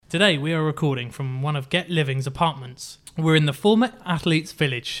Today we are recording from one of Get Living's apartments. We're in the former Athletes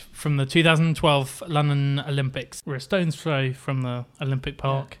Village from the 2012 London Olympics. We're a stone's throw from the Olympic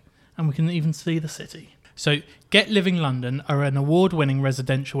Park and we can even see the city. So Get Living London are an award-winning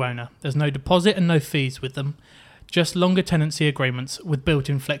residential owner. There's no deposit and no fees with them, just longer tenancy agreements with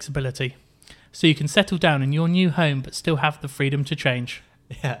built-in flexibility. So you can settle down in your new home but still have the freedom to change.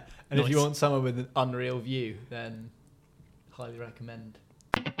 Yeah, and Nice. if you want somewhere with an unreal view, then highly recommend.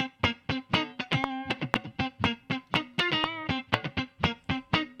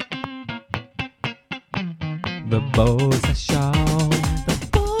 The balls are shown. The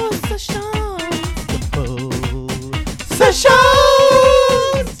balls are shown. The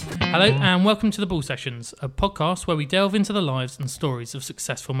balls. Hello and welcome to The Ball Sessions, a podcast where we delve into the lives and stories of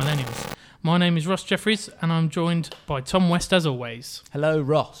successful millennials. My name is Ross Jeffries and I'm joined by Tom West as always. Hello,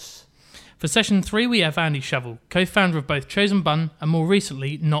 Ross. For session 3 we have Andy Shovel, co-founder of both Chosen Bun and more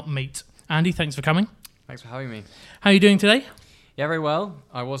recently Not Meat. Andy, thanks for coming. Thanks for having me. How are you doing today? Yeah, very well.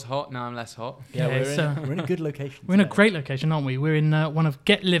 I was hot, now I'm less hot. Yeah, Yeah, we're in a good location. We're in a today. great location, aren't we? We're in one of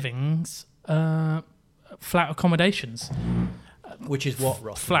Get Living's flat accommodations. Which is what,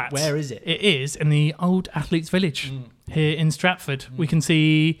 Ross? Flat. Where is it? It is in the old Athletes Village here in Stratford. We can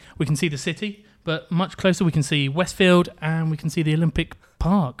see the city, but much closer we can see Westfield and we can see the Olympic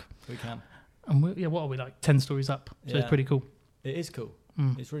Park. We can. And what are we, like 10 stories up? So it's Yeah. pretty cool. It is cool.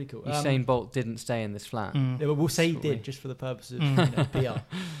 Mm. It's really cool. Usain Bolt didn't stay in this flat. Mm. Yeah, well, we'll say he Shall we? did just for the purpose of Mm. PR.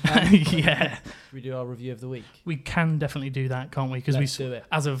 Yeah, We do our review of the week. we can definitely do that, can't we? Because Let's do it.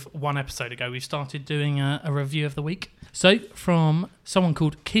 as of one episode ago, we started doing a review of the week. So, from someone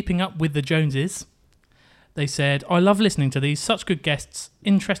called Keeping Up with the Joneses, they said, I love listening to these, such good guests,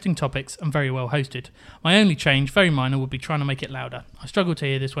 interesting topics, and very well hosted. My only change, very minor, would be trying to make it louder. I struggle to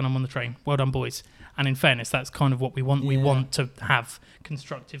hear this when I'm on the train. Well done, boys. And in fairness, that's kind of what we want. We Yeah. want to have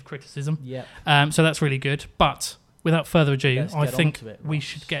constructive criticism. Yeah. So that's really good. But without further ado, Let's I get think onto it, we Ross.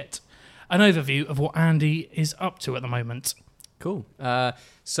 should get an overview of what Andy is up to at the moment. Cool. I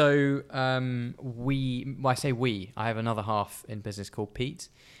say we. I have another half in business called Pete,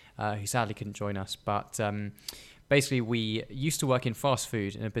 who sadly couldn't join us. But basically, we used to work in fast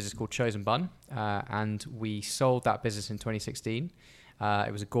food in a business called Chosen Bun, and we sold that business in 2016.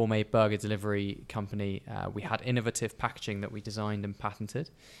 It was a gourmet burger delivery company. We had innovative packaging that we designed and patented.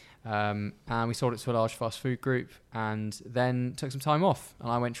 And we sold it to a large fast food group and then took some time off.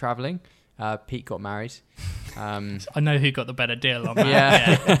 And I went traveling. Pete got married. I know who got the better deal on that.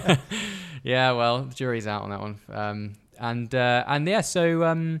 Yeah. Yeah, well, the jury's out on that one.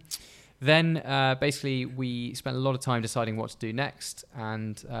 Then basically we spent a lot of time deciding what to do next.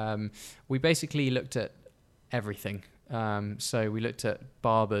 And we basically looked at everything. So we looked at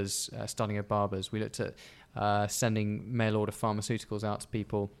barbers, starting at barbers. We looked at sending mail order pharmaceuticals out to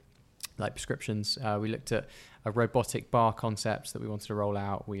people, like prescriptions. We looked at a robotic bar concept that we wanted to roll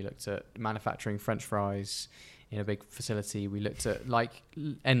out. We looked at manufacturing French fries in a big facility. We looked at like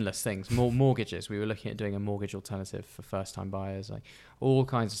endless things, more mortgages. We were looking at doing a mortgage alternative for first-time buyers, like all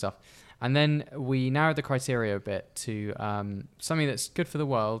kinds of stuff. And then we narrowed the criteria a bit to something that's good for the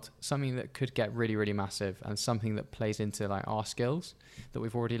world, something that could get really, really massive, and something that plays into like our skills that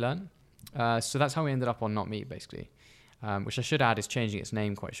we've already learned. So that's how we ended up on Not Meat, basically, which I should add is changing its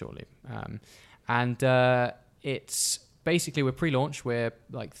name quite shortly. It's basically, we're pre-launch. We're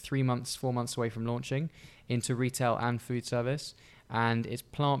like 4 months away from launching into retail and food service. And it's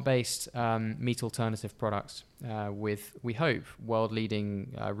plant-based meat alternative products with, we hope,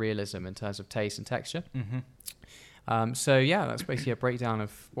 world-leading realism in terms of taste and texture. Mm-hmm. So yeah, that's basically a breakdown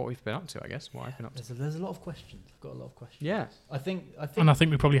of what we've been up to, I guess. What I've been up to. There's a lot of questions. I've got a lot of questions. Yeah. I think. And I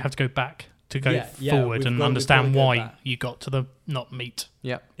think we probably have to go back to go forward we've and got to understand go why back. you got to the Not Meat.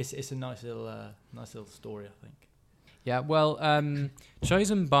 Yeah. It's a nice little story, I think. Yeah, well,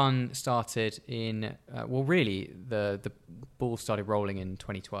 Chosen Bun started in, really, the ball started rolling in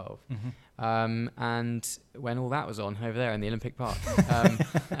 2012. Mm-hmm. And when all that was on over there in the Olympic Park,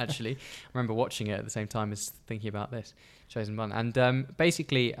 actually, I remember watching it at the same time as thinking about this, Chosen Bun. And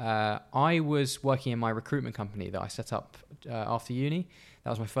basically, I was working in my recruitment company that I set up after uni. That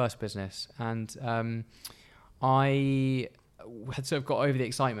was my first business. And I had sort of got over the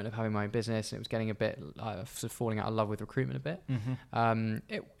excitement of having my own business, and it was getting a bit sort of falling out of love with recruitment a bit. Mm-hmm.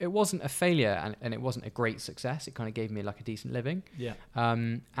 It wasn't a failure and it wasn't a great success. It kind of gave me like a decent living. Yeah.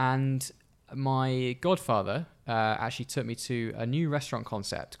 And my godfather actually took me to a new restaurant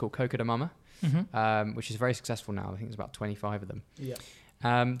concept called Coco de Mama, which is very successful now. I think there's about 25 of them. Yeah.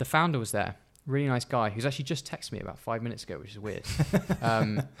 The founder was there. Really nice guy who's actually just texted me about 5 minutes ago, which is weird.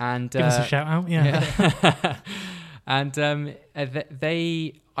 And Give us a shout out. Yeah. And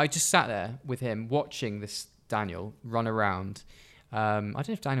I just sat there with him watching this Daniel run around. I don't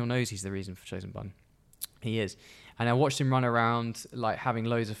know if Daniel knows he's the reason for Chosen Bun. He is. And I watched him run around, like having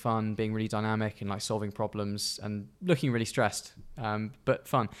loads of fun, being really dynamic and like solving problems and looking really stressed, but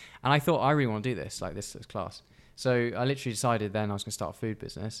fun. And I thought, I really want to do this. Like this is class. So I literally decided then I was going to start a food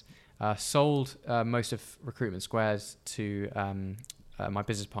business. Sold most of Recruitment Squares to my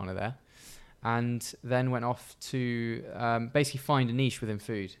business partner there, and then went off to basically find a niche within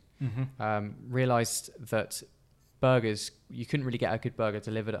food. Realized that burgers, you couldn't really get a good burger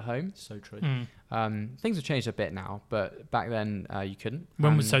delivered at home. So true. Things have changed a bit now, but back then you couldn't.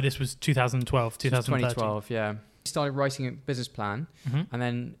 So this was 2012, 2013? 2012, yeah. Started writing a business plan, and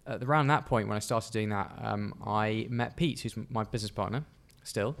then around that point when I started doing that, I met Pete, who's my business partner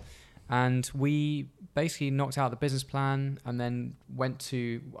still, and we basically knocked out the business plan and then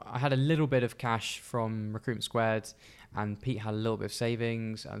I had a little bit of cash from Recruitment Squared, and Pete had a little bit of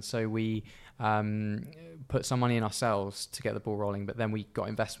savings, and so we put some money in ourselves to get the ball rolling, but then we got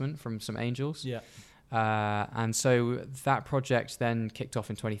investment from some angels. Yeah. And so that project then kicked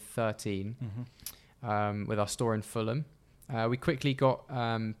off in 2013 with our store in Fulham. We quickly got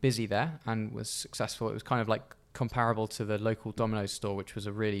busy there and was successful. It was kind of like comparable to the local Domino's store, which was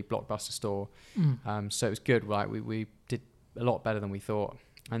a really blockbuster store. So it was good. Like we did a lot better than we thought.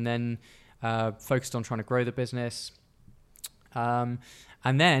 And then focused on trying to grow the business.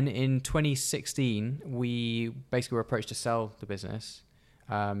 And then in 2016, we basically were approached to sell the business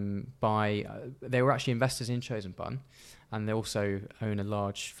by they were actually investors in Chosen Bun, and they also own a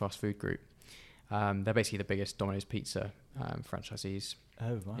large fast food group. They're basically the biggest Domino's Pizza franchisees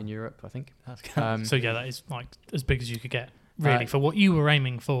in Europe, I think. So yeah, that is like as big as you could get, really, for what you were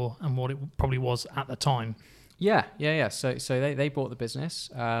aiming for and what it probably was at the time. Yeah. So they bought the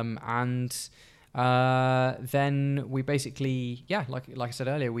business, and then we basically, like I said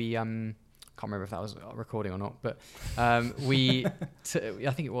earlier, we can't remember if that was recording or not, but I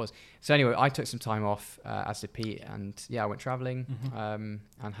think it was. So anyway, I took some time off, as did Pete, and I went traveling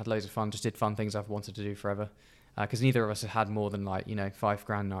and had loads of fun. Just did fun things I've wanted to do forever, because neither of us had more than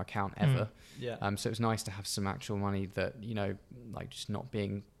 $5,000 in our account ever. So it was nice to have some actual money that like just not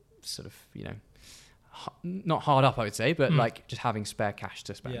being sort of not hard up, I would say, but like just having spare cash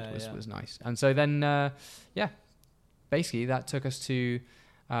to spend was nice. And so then basically that took us to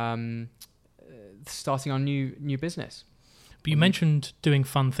starting our new business. But you mentioned doing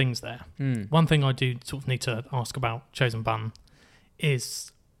fun things there. One thing I do sort of need to ask about Chosen Bun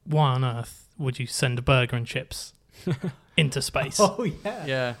is, why on earth would you send a burger and chips into space? Oh yeah.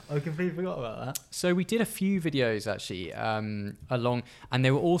 Yeah. I completely forgot about that. So we did a few videos actually along, and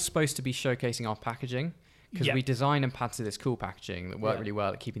they were all supposed to be showcasing our packaging, because we designed and patented this cool packaging that worked really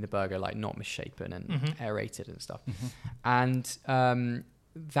well at keeping the burger like not misshapen and aerated and stuff. And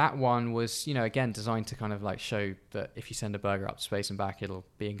that one was, again, designed to kind of like show that if you send a burger up to space and back, it'll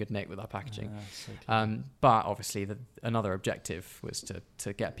be in good nick with our packaging. So but obviously another objective was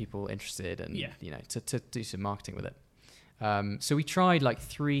to get people interested and to do some marketing with it. So we tried like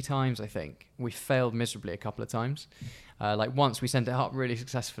 3 times, I think. We failed miserably a couple of times. Like once we sent it up really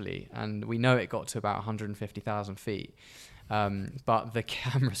successfully, and we know it got to about 150,000 feet. But the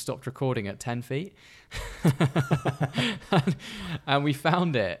camera stopped recording at 10 feet. And we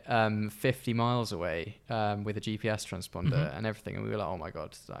found it 50 miles away with a GPS transponder and everything. And we were like, oh my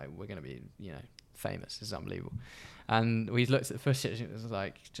God, we're going to be, famous. This is unbelievable. And we looked at the footage and it was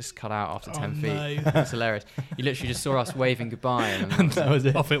like, just cut out after 10 feet. No. It's hilarious. You literally just saw us waving goodbye. And that was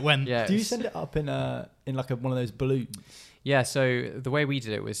it. Off it went. Yeah, Do you send it up in like one of those balloons? Yeah, so the way we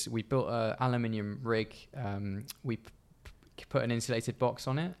did it was we built an aluminium rig. We put an insulated box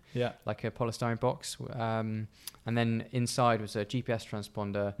on it, like a polystyrene box, and then inside was a GPS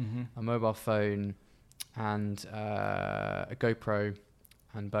transponder, a mobile phone, and a GoPro,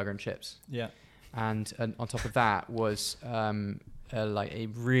 and burger and chips. And on top of that was like a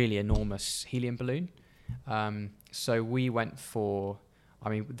really enormous helium balloon. So we went for,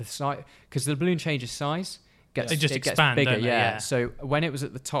 the size, because the balloon changes size. They just expand, gets bigger. don't they? Yeah. Yeah. So when it was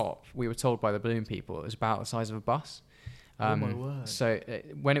at the top, we were told by the balloon people it was about the size of a bus. Oh my word. So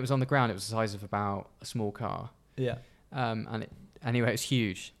when it was on the ground, it was the size of about a small car. And anyway, it was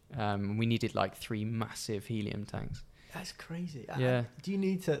huge. We needed like 3 massive helium tanks. That's crazy. Yeah. Do you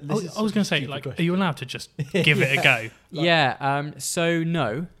need to? I was going to say, like, are you allowed to just give it a go? So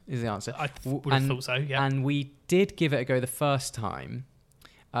no is the answer. I would have thought so. Yeah. And we did give it a go the first time,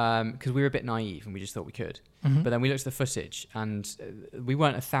 because we were a bit naive and we just thought we could. Mhm. But then we looked at the footage, and we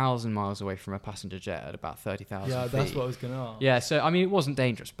weren't 1,000 miles away from a passenger jet at about 30,000 Yeah, feet. that's what I was going to ask. Yeah, so I mean, it wasn't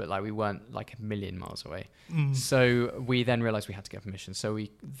dangerous, but like we weren't like 1,000,000 miles away. Mm. So we then realised we had to get permission. So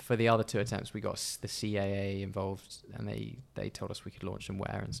for the other 2 attempts, we got the CAA involved, and they told us we could launch them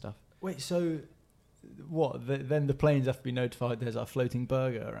where and stuff. Wait, so what? Then the planes have to be notified there's a floating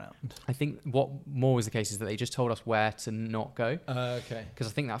burger around? I think what more was the case is that they just told us where to not go. Okay. Because I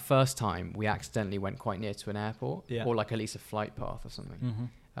think that first time we accidentally went quite near to an airport, Yeah. or like at least a flight path or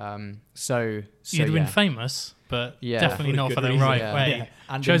something. Mm-hmm. So You'd have yeah. been famous, but Yeah. definitely For not good for the reason. right Yeah. way. Yeah.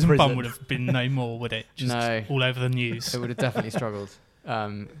 And Chosen in Bun prison. would have been no more, would it? Just No. all over the news. It would have definitely struggled.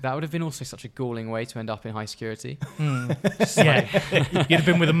 That would have been also such a galling way to end up in high security. Yeah, you'd have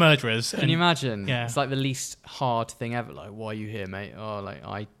been with the murderers. Can you imagine? Yeah. It's like the least hard thing ever. Like, why are you here, mate? Oh, like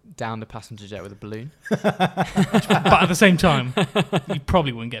I downed a passenger jet with a balloon. But at the same time, you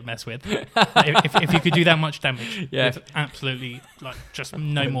probably wouldn't get messed with if you could do that much damage. Yeah. With absolutely like just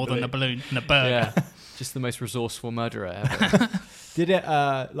no more than a balloon and a bird. Yeah, just the most resourceful murderer ever. Did it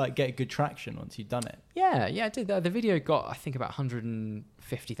like get good traction once you'd done it? yeah, it did. The video got, I think, about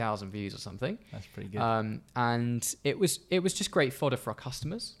 150,000 views or something. That's pretty good. And it was just great fodder for our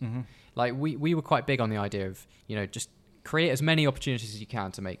customers. Mm-hmm. Like we were quite big on the idea of, just create as many opportunities as you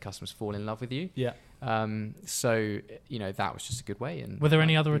can to make customers fall in love with you. Yeah. So that was just a good way. And Were there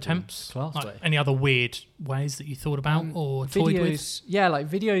any other People attempts? class Like, way. any other weird ways that you thought about or toyed with? videos? Yeah, like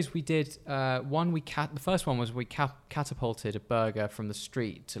videos we did. The first one was we catapulted a burger from the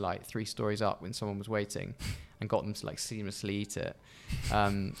street to like 3 stories up when someone was waiting, and got them to like seamlessly eat it.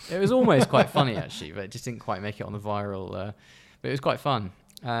 It was almost quite funny actually, but it just didn't quite make it on the viral. But it was quite fun.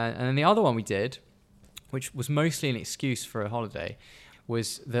 And then the other one we did, which was mostly an excuse for a holiday,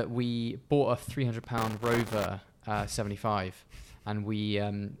 was that we bought a £300 Rover 75, and we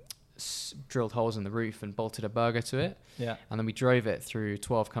drilled holes in the roof and bolted a burger to it, Yeah. and then we drove it through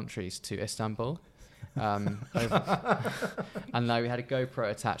 12 countries to Istanbul. And now we had a GoPro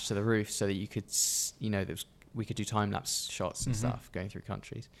attached to the roof so that you could, we could do time-lapse shots and Mhm. stuff going through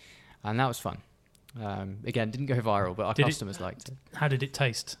countries, and that was fun. Again, didn't go viral, but our Did it- customers liked it. How did it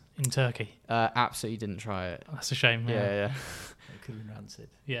taste in Turkey? Absolutely didn't try it. That's a shame. Yeah. It could have been rancid.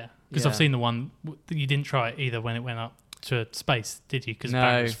 Yeah, because Yeah. I've seen the one that you didn't try it either when it went up to space, did you? Because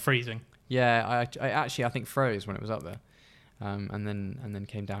No. it was freezing. Yeah, I think froze when it was up there, and then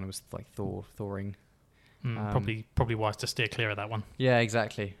came down and was like thawing. Probably wise to steer clear of that one. Yeah,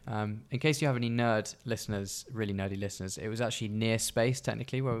 exactly. In case you have any really nerdy listeners, it was actually near space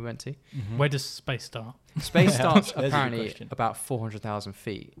technically where we went to. Mm-hmm. Where does space start? Space starts There's a good apparently question. about 400,000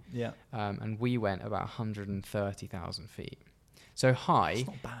 feet, Yeah. and we went about 130,000 feet. So high. It's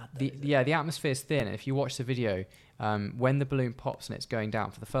not bad. Though, is it? The atmosphere is thin, and if you watch the video, when the balloon pops and it's going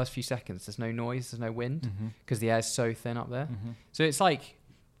down, for the first few seconds, there's no noise, there's no wind, Mm-hmm. because the air's so thin up there. Mm-hmm. So it's like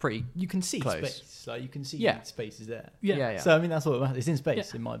pretty. You can see Close. space. Like you can see Yeah. space is there. Yeah. So I mean that's what it matters. It's in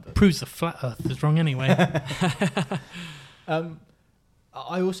space Yeah. in my book. Proves the flat Earth is wrong anyway.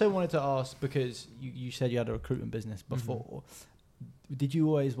 I also wanted to ask, because you said you had a recruitment business before. Did you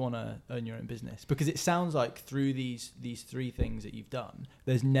always want to own your own business? Because it sounds like through these 3 things that you've done,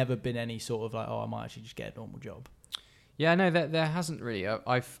 there's never been any sort of like, oh, I might actually just get a normal job. Yeah, no, there hasn't really.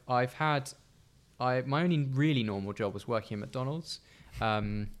 I've had my only really normal job was working at McDonald's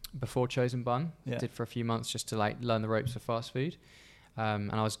before Chosen Bun. Yeah. Did for a few months just to like learn the ropes of fast food.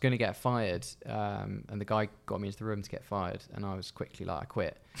 And I was going to get fired, and the guy got me into the room to get fired, and I was quickly like, I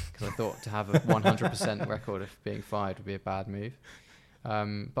quit, because I thought to have a 100% record of being fired would be a bad move.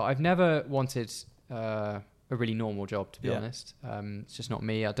 But I've never wanted a really normal job, to be honest. It's just not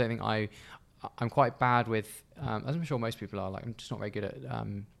me. I don't think I'm quite bad with, as I'm sure most people are, like I'm just not very good at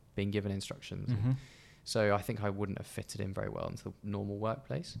being given instructions. Mm-hmm. So I think I wouldn't have fitted in very well into the normal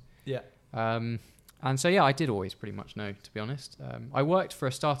workplace. Yeah. And so, yeah, I did always pretty much know, to be honest. I worked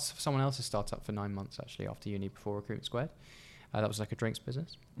for someone else's startup for 9 months, actually, after uni, before Recruitment Squared. That was like a drinks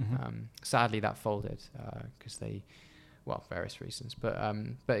business. Mm-hmm. Sadly, that folded because various reasons. But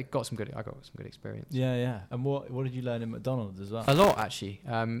I got some good experience. Yeah. And what did you learn in McDonald's as well? A lot, actually.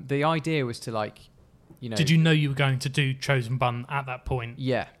 The idea was to like, Did you know you were going to do Chosen Bun at that point?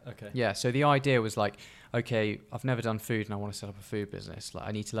 Yeah. Okay. Yeah. So the idea was like, okay, I've never done food and I want to set up a food business. Like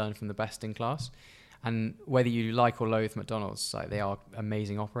I need to learn from the best in class. And whether you like or loathe McDonald's, like they are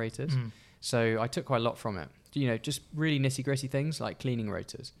amazing operators. So I took quite a lot from it. Just really nitty gritty things like cleaning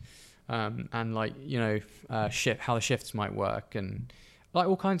rotors, and like how the shifts might work, and like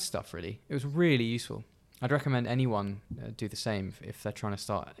all kinds of stuff. Really, it was really useful. I'd recommend anyone do the same if they're trying to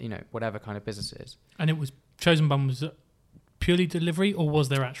start whatever kind of business it is. And it was Chosen Bun was purely delivery, or was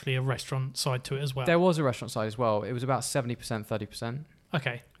there actually a restaurant side to it as well? There was a restaurant side as well. It was about 70%, 30%.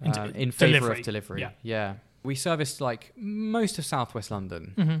 Okay. In favour delivery. of delivery. Yeah. Yeah. We serviced like most of southwest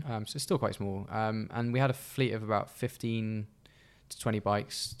London, Mhm. so it's still quite small. And we had a fleet of about 15 to 20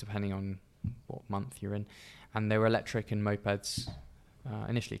 bikes, depending on what month you're in. And they were electric and mopeds.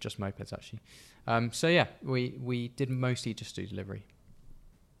 Initially, just mopeds actually. So yeah, we did mostly just do delivery.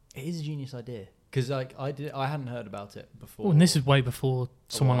 It is a genius idea because like I hadn't heard about it before. Well, and this is way before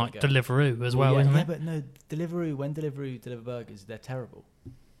someone while like ago. Deliveroo as well, isn't yeah, it? but no, Deliveroo, when Deliveroo deliver burgers, they're terrible.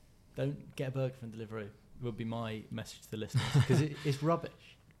 Don't get a burger from Deliveroo, would be my message to the listeners, because it's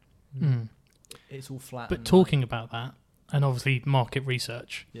rubbish. Mm. It's all flat. But and talking about that, and obviously market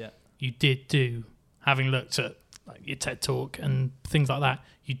research, yeah, you did do, having looked at like your TED Talk and things like that,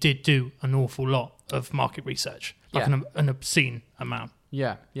 you did do an awful lot of market research, like Yeah. an obscene amount.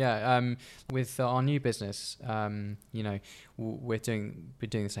 Yeah. With our new business, we're doing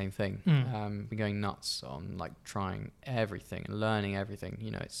the same thing. We're going nuts on like trying everything and learning everything.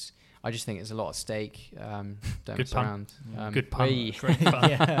 I just think it's a lot at stake. Don't Good mess pun. around. Good pun. Hey. Great pun.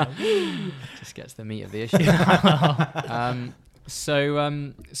 yeah. Just gets the meat of the issue. So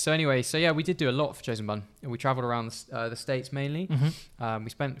anyway, we did do a lot for Chosen Bun. We travelled around the States mainly. Mhm. We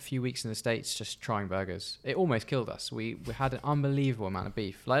spent a few weeks in the States just trying burgers. It almost killed us. We had an unbelievable amount of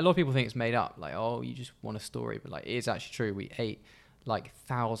beef. Like a lot of people think it's made up. Like, oh, you just want a story, but like it is actually true. We ate like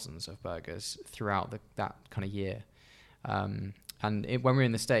thousands of burgers throughout that kind of year. When we were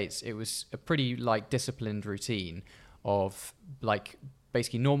in the States, it was a pretty like disciplined routine of like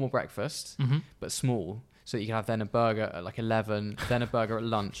basically normal breakfast, Mhm. but small. So that you can have then a burger at like 11, then a burger at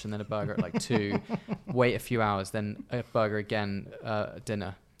lunch, and then a burger at like 2, wait a few hours, then a burger again at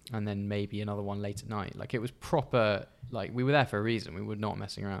dinner, and then maybe another one late at night. Like it was proper, like we were there for a reason. We were not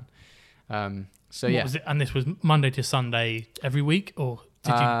messing around. What was it? And this was Monday to Sunday every week, or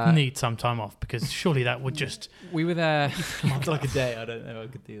did you need some time off? Because surely that would just... We were there. After like a day, I don't know if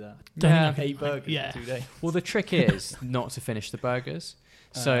I could do that. Don't Yeah. think I could- 8 burgers yeah. in 2 days. Well, the trick is not to finish the burgers.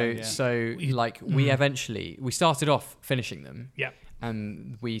 So we started off finishing them. Yeah.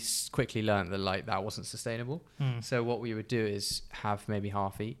 And we quickly learned that like that wasn't sustainable. Mm. So what we would do is have maybe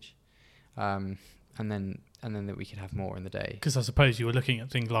half each, and then that we could have more in the day. Because I suppose you were looking at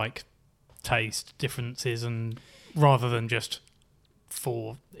things like taste differences, and rather than just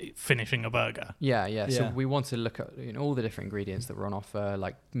for finishing a burger. Yeah. So Yeah. we want to look at all the different ingredients that were on offer,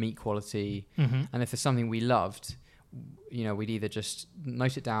 like meat quality, Mm-hmm. and if there's something we loved, we'd either just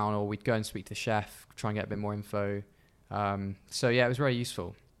note it down or we'd go and speak to the chef, try and get a bit more info. It was very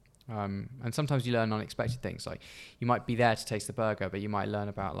useful. And sometimes you learn unexpected things. Like you might be there to taste the burger, but you might learn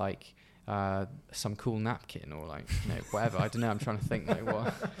about like some cool napkin or like whatever. I don't know. I'm trying to think like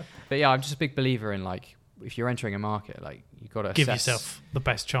what. But yeah, I'm just a big believer in like if you're entering a market, like you've got to Give assess, yourself the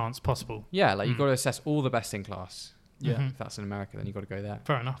best chance possible. Yeah, like you've got to assess all the best in class. Yeah. Mhm. If that's in America, then you've got to go there.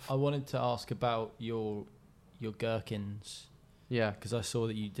 Fair enough. I wanted to ask about your gherkins, Yeah, because I saw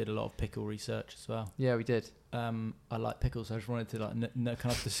that you did a lot of pickle research as well. yeah, we did. I like pickles, so I just wanted to like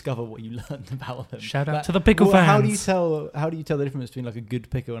kind of discover what you learned about them. Shout out Like, to the pickle well, fans. How do you tell the difference between like a good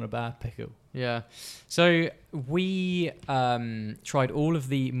pickle and a bad pickle? Yeah. So we tried all of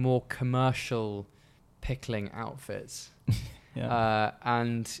the more commercial pickling outfits, Yeah.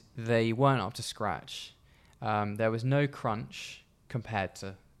 and they weren't up to scratch. There was no crunch compared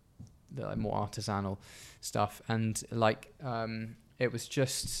to the like, more artisanal stuff, and like it was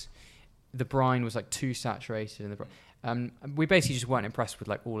just the brine was like too saturated in the brine. We basically just weren't impressed with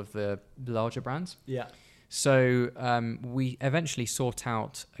like all of the larger brands. Yeah. So we eventually sought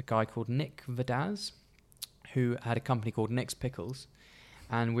out a guy called Nick Vadaz, who had a company called Nick's Pickles,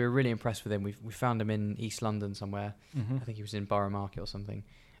 and we were really impressed with him. We found him in East London somewhere. Mm-hmm. I think he was in Borough Market or something.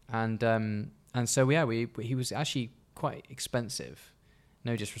 And so he was actually quite expensive.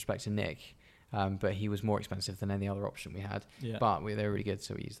 No disrespect to Nick, but he was more expensive than any other option we had. Yeah. But they were really good,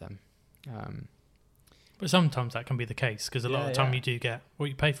 so we used them. But sometimes that can be the case, because a lot of the time Yeah. you do get what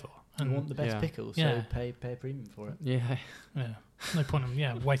you pay for. You And want the best yeah. pickles, so Yeah. pay a premium for it. Yeah. yeah, no point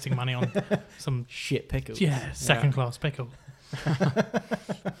in wasting money on some Shit pickles. second class pickle.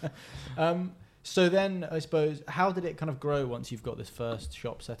 So then, I suppose, how did it kind of grow once you've got this first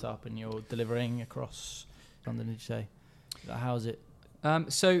shop set up and you're delivering across London? Did you say? How's it?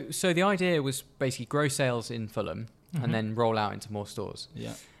 So the idea was basically grow sales in Fulham Mhm. and then roll out into more stores.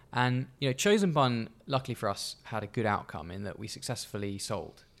 Yeah. And Chosen Bun, luckily for us, had a good outcome in that we successfully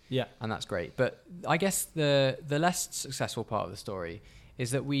sold, Yeah. and that's great. But I guess the less successful part of the story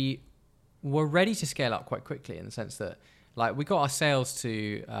is that we were ready to scale up quite quickly, in the sense that Like we got our sales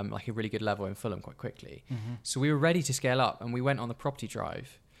to like a really good level in Fulham quite quickly. So we were ready to scale up, and we went on the property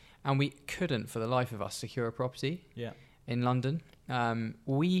drive, and we couldn't for the life of us secure a property in London.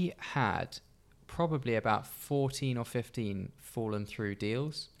 We had probably about 14 or 15 fallen through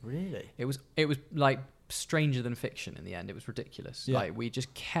deals. Really? It was like stranger than fiction in the end. It was ridiculous. Like we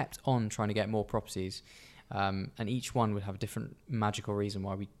just kept on trying to get more properties, and each one would have a different magical reason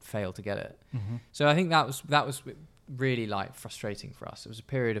why we failed to get it. So I think that was really like frustrating for us. It was a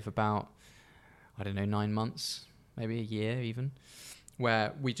period of about, I don't know, 9 months, maybe a year even,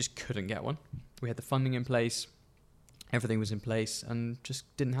 where we just couldn't get one. We had the funding in place, everything was in place, and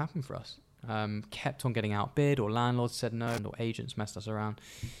just didn't happen for us. Kept on getting outbid, or landlords said no, or agents messed us around.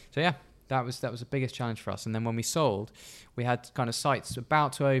 So yeah, that was the biggest challenge for us. And then when we sold, we had kind of sites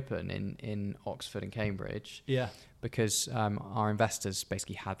about to open in Oxford and Cambridge. Yeah. Because our investors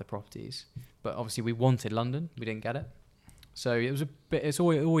basically had the properties, but obviously we wanted London, we didn't get it. So it was a bit. It's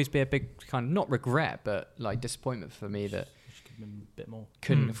always be a big kind of not regret, but like disappointment for me that Which could have been a bit more.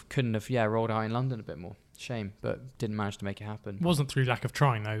 couldn't have rolled out in London a bit more. Shame, but didn't manage to make it happen. It wasn't through lack of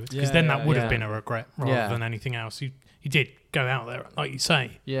trying though, because then that would have been a regret rather than anything else. You did go out there, like you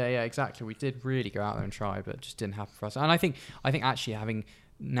say. Yeah, exactly. We did really go out there and try, but it just didn't happen for us. And I think actually having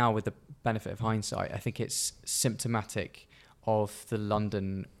now with the benefit of hindsight, I think it's symptomatic of the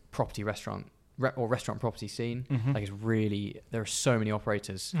London property restaurant property scene. Like it's really, there are so many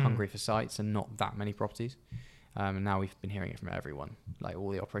operators hungry for sites and not that many properties. And now we've been hearing it from everyone. Like all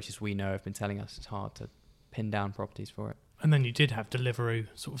the operators we know have been telling us it's hard to pin down properties for it. And then you did have Deliveroo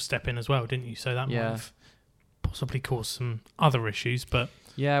sort of step in as well, didn't you? So that might have possibly caused some other issues, but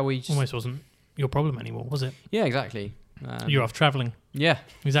we just, almost wasn't your problem anymore, was it? Yeah, exactly. You're off travelling. Yeah.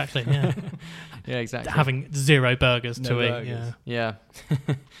 Exactly, yeah. Yeah, exactly. Having 0 burgers to burgers. eat. Yeah.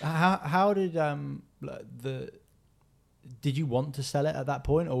 How did did you want to sell it at that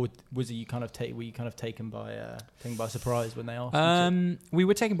point, or were you kind of taken by surprise when they asked you to? We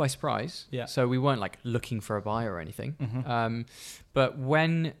were taken by surprise. Yeah. So we weren't like looking for a buyer or anything. But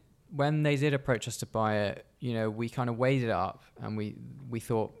when they did approach us to buy it, we kind of weighed it up, and we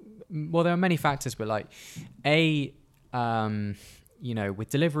thought, well, there are many factors, but like with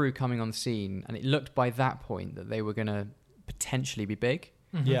Deliveroo coming on the scene, and it looked by that point that they were going to potentially be big.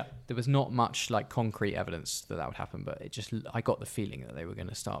 Yeah. There was not much like concrete evidence that would happen, but I got the feeling that they were going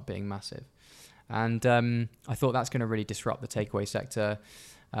to start being massive. And I thought that's going to really disrupt the takeaway sector.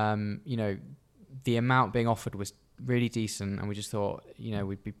 The amount being offered was really decent, and we just thought,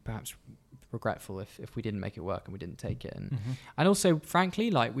 we'd be perhaps regretful if we didn't make it work and we didn't take it. And also,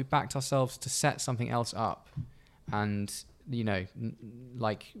 frankly, like we backed ourselves to set something else up. And,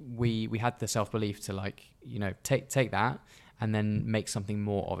 like we had the self-belief to take that and then make something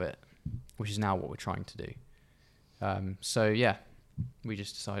more of it, which is now what we're trying to do. So yeah, we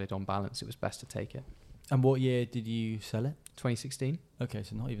just decided on balance it was best to take it. And what year did you sell it? 2016. Okay,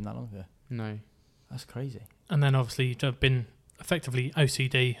 so not even that long ago. No. That's crazy. And then obviously you've been effectively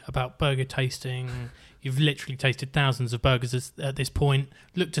OCD about burger tasting. You've literally tasted thousands of burgers at this point,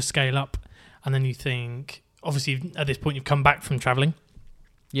 look to scale up, and then you think, obviously at this point you've come back from travelling.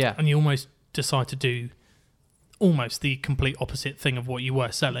 Yeah. And you almost decide to do almost the complete opposite thing of what you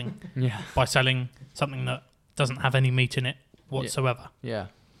were selling. Yeah. By selling something that doesn't have any meat in it whatsoever. Yeah.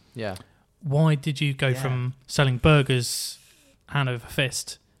 Yeah. Why did you go from selling burgers hand over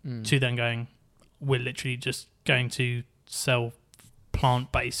fist to then going, we're literally just going to sell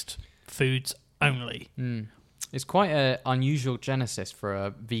plant-based foods only? It's quite an unusual genesis for a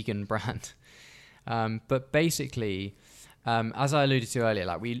vegan brand. But basically, as I alluded to earlier,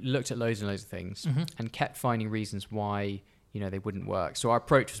 like we looked at loads and loads of things and kept finding reasons why, they wouldn't work. So our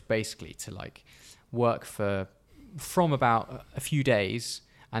approach was basically to like work from about a few days,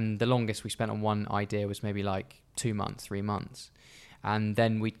 and the longest we spent on one idea was maybe like 2 months, 3 months. And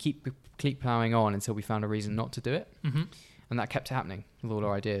then we'd keep plowing on until we found a reason not to do it. And that kept happening with all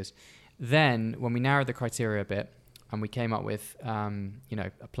our ideas. Then when we narrowed the criteria a bit and we came up with,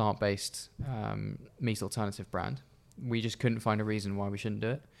 a plant-based meat alternative brand, we just couldn't find a reason why we shouldn't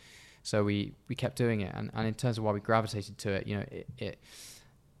do it. So we kept doing it. And in terms of why we gravitated to it,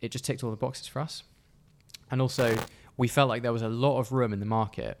 it just ticked all the boxes for us. And also we felt like there was a lot of room in the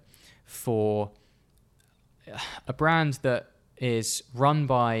market for a brand that is run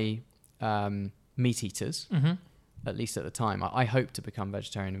by meat eaters, at least at the time. I hope to become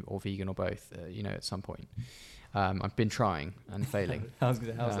vegetarian or vegan or both, at some point. I've been trying and failing. How's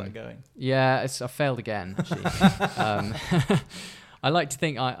that going? Yeah, I failed again, actually. I like to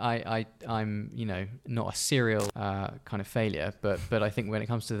think I'm not a serial kind of failure, but I think when it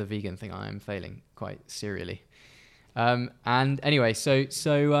comes to the vegan thing, I am failing quite serially. And anyway,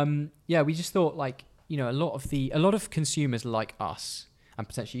 yeah, we just thought like, you know, a lot of consumers like us, and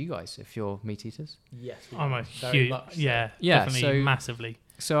potentially you guys if you're meat eaters. Yes, I'm a very huge, much so. yeah, Yeah, definitely so- massively.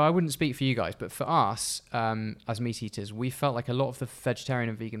 So I wouldn't speak for you guys, but for us, as meat eaters, we felt like a lot of the vegetarian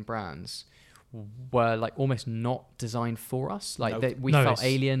and vegan brands were like almost not designed for us. Like Nope. we No, felt it's-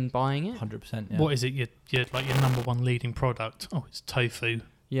 alien buying it. 100%. Yeah. What is it? Your like your number one leading product? Oh, it's tofu.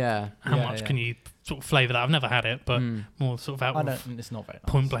 Yeah. How Yeah, much yeah. can you sort of flavour that? I've never had it, but Mm. more sort of out I of don't. It's not very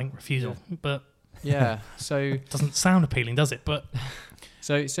nice. point blank refusal. But Yeah. So it doesn't sound appealing, does it? But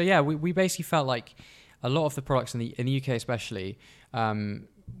So yeah, we basically felt like a lot of the products in the UK especially,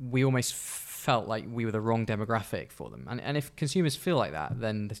 we almost felt like we were the wrong demographic for them. And if consumers feel like that,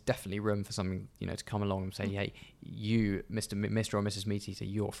 then there's definitely room for something, you know, to come along and say, hey, you, Mr. or Mrs. Meat Eater,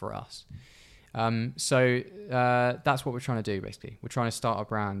 you're for us. So that's what we're trying to do, basically. We're trying to start a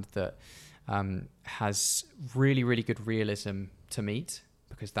brand that has really, really good realism to meat,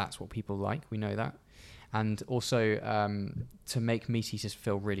 because that's what people like. We know that. And also to make meat eaters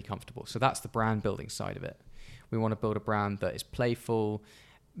feel really comfortable. So that's the brand building side of it. We want to build a brand that is playful,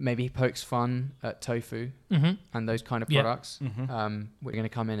 maybe pokes fun at tofu mhm. and those kind of Yeah. products. Mhm. We're going to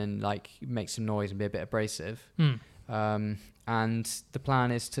come in and like make some noise and be a bit abrasive. Mm. And the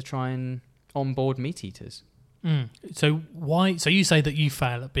plan is to try and onboard meat eaters. Mm. So why? So you say that you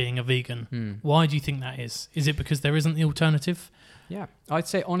fail at being a vegan. Hmm. Why do you think that is? Is it because there isn't the alternative? Yeah, I'd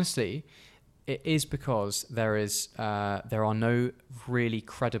say honestly, it is because there are no really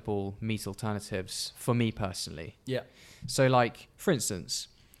credible meat alternatives for me personally. Yeah. So, like for instance,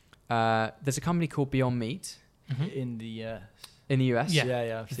 there's a company called Beyond Meat Mhm. In the in the US. Yeah.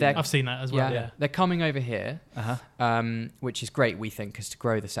 yeah. I've seen They're- that. I've seen that as well. Yeah, Yeah. they're coming over here, Uh-huh. which is great. We think because to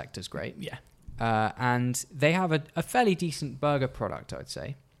grow the sector's great. Yeah. And they have a fairly decent burger product, I would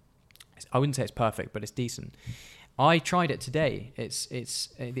say. I wouldn't say it's perfect, but it's decent. I tried it today. It's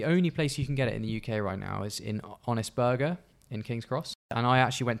the only place you can get it in the UK right now is in Honest Burger in King's Cross. And I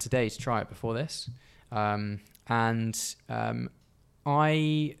actually went today to try it before this.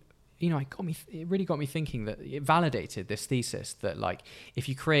 It really got me thinking that it validated this thesis that like if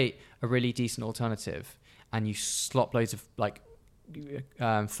you create a really decent alternative and you slop loads of like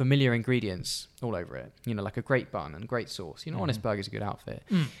familiar ingredients all over it, you know, like a great bun and great sauce, you know, Honest Burger's a good outfit.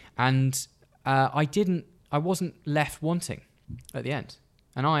 Mm. And I wasn't left wanting at the end.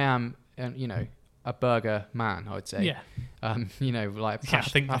 And I am, you know, a burger man, I would say. Yeah. You know, like Yeah. I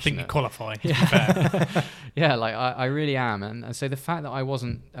think you passionate. qualify. To be fair. Yeah, like I really am. And so the fact that I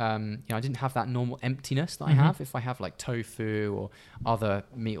wasn't, you know, I didn't have that normal emptiness that I Mhm. have if I have like tofu or other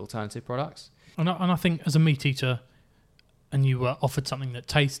meat alternative products. And I think as a meat eater, and you were offered something that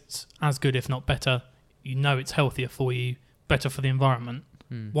tastes as good, if not better, you know it's healthier for you, better for the environment.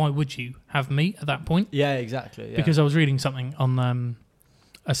 Why would you have meat at that point? Yeah, exactly. Yeah. Because I was reading something on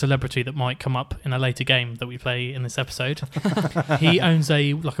a celebrity that might come up in a later game that we play in this episode. He owns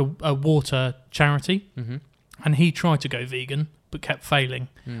a water charity, Mm-hmm. and he tried to go vegan but kept failing.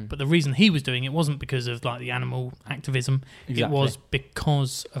 Mm. But the reason he was doing it wasn't because of like the animal activism. Exactly. It was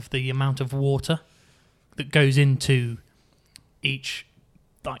because of the amount of water that goes into each,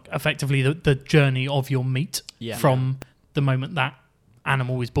 like effectively the journey of your meat Yeah. from the moment that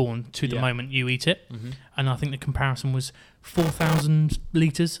animal is born to the Yeah. moment you eat it. Mm-hmm. And I think the comparison was 4,000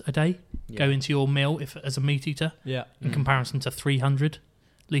 litres a day go into your meal if as a meat eater, Yeah. in Mm. comparison to 300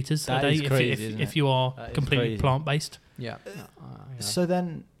 litres That a day is crazy, isn't if it? you are That is completely crazy. plant-based. Yeah. So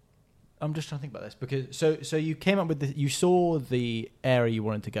then, I'm just trying to think about this because so you came up with this. You saw the area you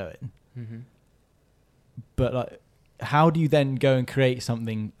wanted to go in, Mm-hmm. but like, how do you then go and create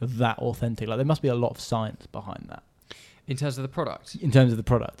something that authentic? Like, there must be a lot of science behind that In terms of the product. in terms of the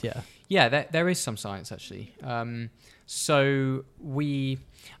product. Yeah. Yeah, there is some science actually. So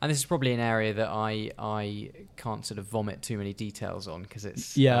and this is probably an area that I can't sort of vomit too many details on because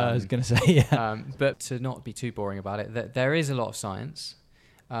it's I was gonna say yeah. but to not be too boring about it, there is a lot of science.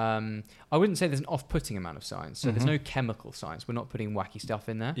 I wouldn't say there's an off-putting amount of science. So there's Mhm. no chemical science. We're not putting wacky stuff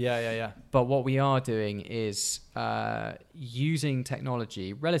in there. Yeah. But what we are doing is using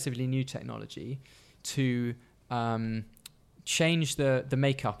technology, relatively new technology, to change the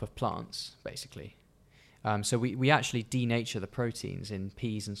makeup of plants, basically. So we actually denature the proteins in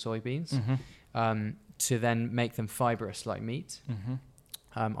peas and soybeans to then make them fibrous like meat.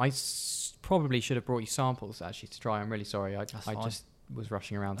 I probably should have brought you samples actually to try. I'm really sorry. I fine. just was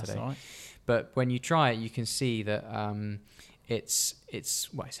rushing around That's today. all right. But when you try it, you can see that it's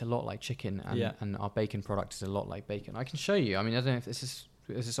a lot like chicken, and our bacon product is a lot like bacon. I can show you. I mean, I don't know if is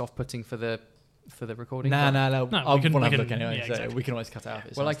this off-putting for the recording. No. No, I we can- want to we have a look can- anyway. yeah, So exactly. we can always cut it out.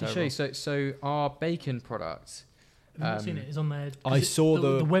 If it Well, I sounds can terrible. show you. So our bacon product I've not seen it. It's on there. I saw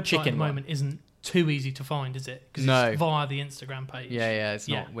the website chicken at the moment isn't too easy to find, is it? Because No. it's via the Instagram page. Yeah, it's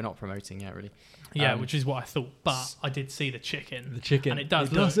Yeah. not. We're not promoting yet, really. Yeah, which is what I thought. But I did see the The chicken. chicken. And it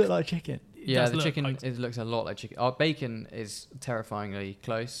does look like chicken. It Yeah, does the look chicken like- it looks a lot like chicken. Our bacon is terrifyingly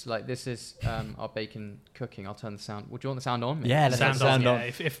close. Like this is our bacon cooking. I'll turn the sound. Would you want the sound on? Yeah, let's have sound sound on. on. Yeah,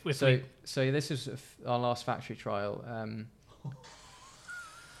 if So this is our last factory trial,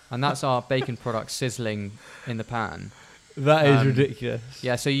 and that's our bacon product sizzling in the pan. That is ridiculous.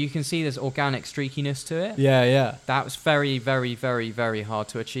 Yeah, so you can see there's organic streakiness to it. Yeah. That was very, very, very, very hard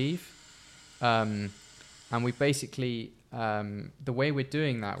to achieve. And we basically, the way we're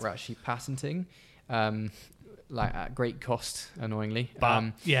doing that, we're actually patenting, like at great cost, annoyingly.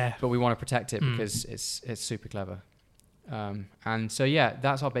 But But we want to protect it because it's super clever. And so yeah,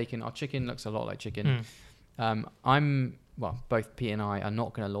 that's our bacon. Our chicken looks a lot like chicken. Both Pete and I are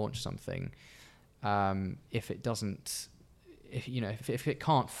not going to launch something if it doesn't, if it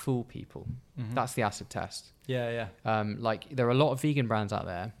can't fool people. Mhm. That's the acid test. Yeah. Like there are a lot of vegan brands out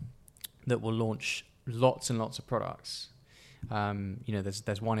there that will launch lots and lots of products.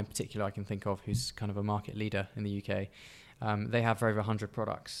 There's one in particular I can think of who's kind of a market leader in the UK. They have over 100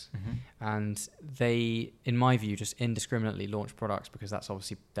 products, and they, in my view, just indiscriminately launch products because that's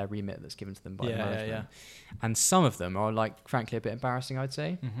obviously their remit that's given to them by the management. And some of them are, like, frankly, a bit embarrassing, I'd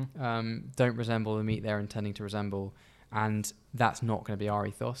say. Don't resemble the meat they're intending to resemble, and that's not going to be our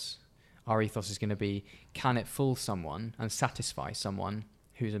ethos. Our ethos is going to be, can it fool someone and satisfy someone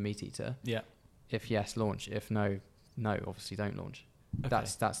who's a meat eater? Yeah. If yes, launch. If no, obviously don't launch. Okay.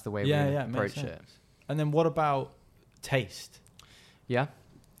 That's the way Yeah, we yeah, makes approach sense. it. And then what about taste? Yeah.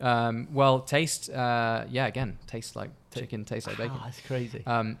 Again, tastes like chicken, tastes like bacon. That's crazy.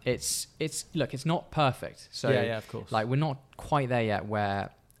 It's not perfect. So yeah, of course. like we're not quite there yet where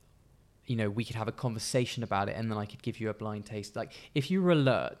we could have a conversation about it and then I could give you a blind taste. Like if you were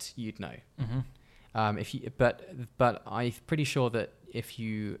alert, you'd know. But I'm pretty sure that if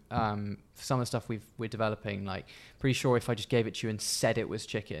you some of the stuff we're developing, like pretty sure if I just gave it to you and said it was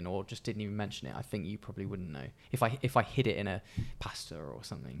chicken or just didn't even mention it, I think you probably wouldn't know if I hid it in a pasta or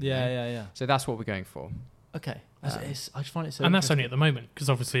something. Yeah. So that's what we're going for. Okay. I just find it so. and that's only interesting. at the moment because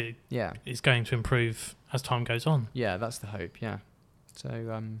obviously Yeah. it's going to improve as time goes on. Yeah, that's the hope. Yeah. So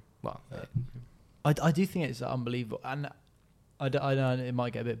I do think it's unbelievable, and I know it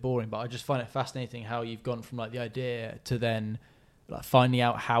might get a bit boring, but I just find it fascinating how you've gone from like the idea to then like finding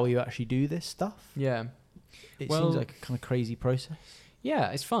out how you actually do this stuff. yeah. It Well- seems like a kind of crazy process. Yeah,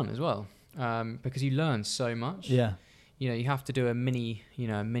 it's fun as well because you learn so much. Yeah. You have to do a mini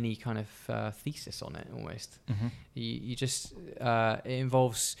kind of thesis on it almost. You just it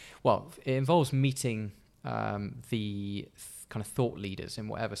involves meeting the kind of thought leaders in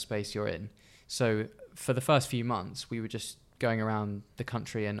whatever space you're in. So for the first few months, we were just going around the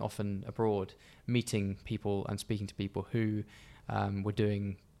country and often abroad, meeting people and speaking to people who were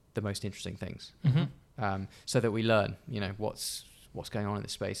doing the most interesting things, so that we learn, what's going on in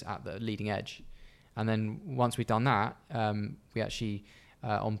this space at the leading edge. And then once we'd done that, we actually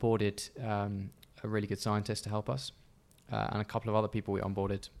onboarded a really good scientist to help us, and a couple of other people we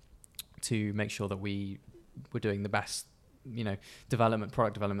onboarded to make sure that we were doing the best,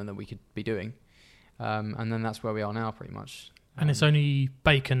 product development that we could be doing. And then that's where we are now, pretty much. And it's only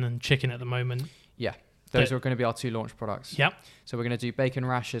bacon and chicken at the moment. Yeah. Those are going to be our 2 launch products. Yep. So we're going to do bacon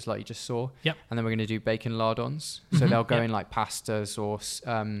rashers like you just saw. Yep. And then we're going to do bacon lardons. So they'll go Yep. in like pastas or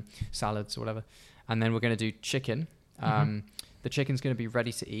salads or whatever. And then we're going to do chicken. The chicken's going to be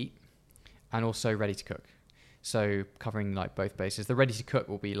ready to eat and also ready to cook. So covering like both bases. The ready to cook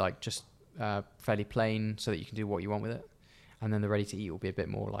will be like just fairly plain so that you can do what you want with it. And then the ready to eat will be a bit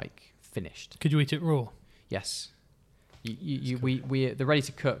more like finished. Could you eat it raw? Yes. The ready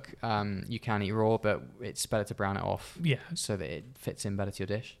to cook, you can eat raw, but it's better to brown it off. Yeah. So that it fits in better to your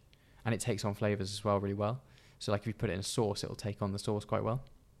dish, and it takes on flavors as well really well. So like if you put it in a sauce, it'll take on the sauce quite well.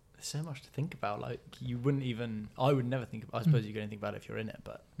 There's so much to think about. Like you wouldn't even. I would never think about. I suppose you're going to think about it if you're in it,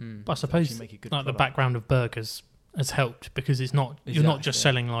 but But I suppose make a good like the product. background of burgers has helped because it's not you're not just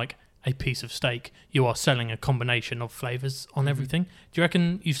selling like a piece of steak. You are selling a combination of flavors on everything. Do you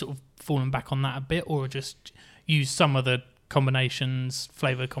reckon you've sort of fallen back on that a bit, or just use some of the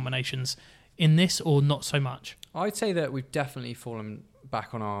flavor combinations in this, or not so much? I'd say that we've definitely fallen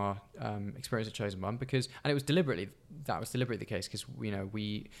back on our experience at Chosen One because, and it was deliberately the case because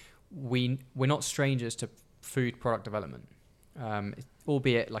we're not strangers to food product development,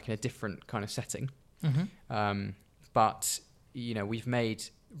 albeit like in a different kind of setting. But we've made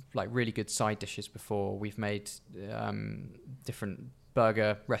like really good side dishes before. We've made different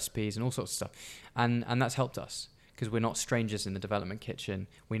burger recipes and all sorts of stuff, and that's helped us because we're not strangers in the development kitchen.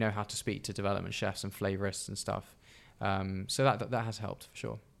 We know how to speak to development chefs and flavorists and stuff. So that has helped for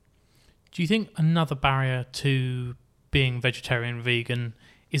sure. Do you think another barrier to being vegetarian and vegan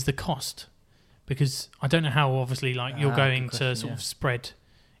is the cost? Because I don't know how, obviously, like you're going good to question, sort yeah. of spread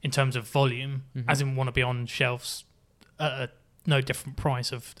in terms of volume, as in want to be on shelves at a no different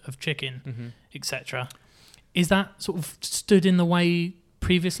price of chicken, etc. Is that sort of stood in the way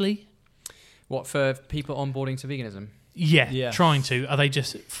previously? What, for people onboarding to veganism? Yeah. Trying to. Are they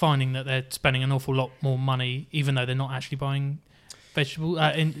just finding that they're spending an awful lot more money, even though they're not actually buying vegetable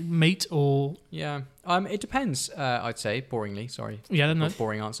meat or? Yeah, it depends. I'd say boringly. Sorry, Yeah, no.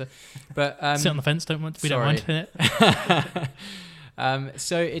 boring answer. But Sit on the fence. Don't mind it.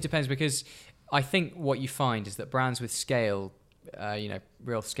 So it depends, because I think what you find is that brands with scale,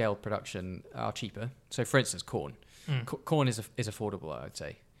 real scale production are cheaper. So, for instance, corn. Corn is affordable, I would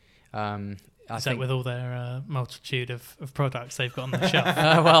say. Is that with all their multitude of products they've got on the shelf?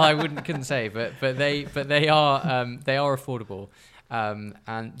 Well, I couldn't say, but they are affordable, and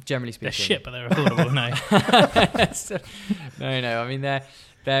generally speaking, They're shit, but they're affordable. No. I mean, they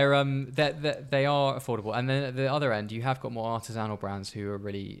are affordable, and then at the other end, you have got more artisanal brands who are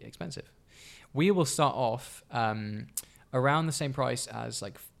really expensive. We will start off around the same price as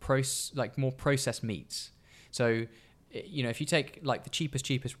like more processed meats. So, if you take like the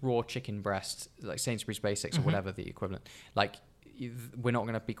cheapest raw chicken breast, like Sainsbury's Basics or whatever the equivalent, like we're not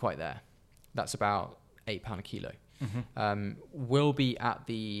going to be quite there. That's about £8 a kilo. We'll be at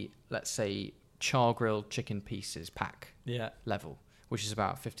the, let's say, char grilled chicken pieces pack level, which is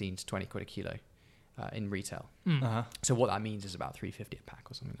about 15 to 20 quid a kilo in retail. So what that means is about £3.50 a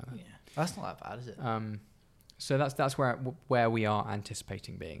pack or something like that. Yeah, that's not that bad, is it? So that's where we are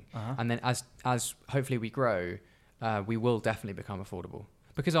anticipating being, and then as hopefully we grow, we will definitely become affordable,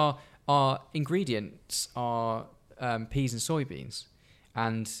 because our ingredients are peas and soybeans,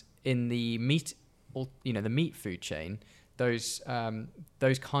 and in the meat, the meat food chain, those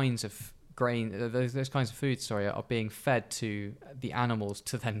kinds of grain, those kinds of foods, are being fed to the animals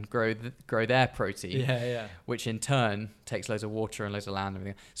to then grow their protein, which in turn takes loads of water and loads of land and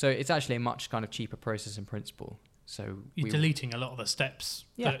everything. So it's actually a much kind of cheaper process in principle. So you're deleting a lot of the steps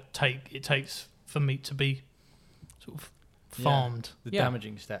that it takes for meat to be sort of farmed. The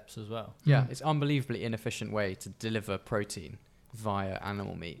damaging steps as well. Yeah, it's unbelievably inefficient way to deliver protein via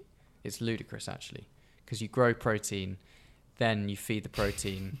animal meat. It's ludicrous, actually, because you grow protein, then you feed the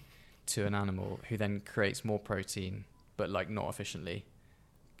protein to an animal who then creates more protein, but like not efficiently,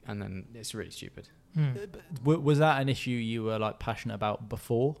 and then it's really stupid. Was that an issue you were like passionate about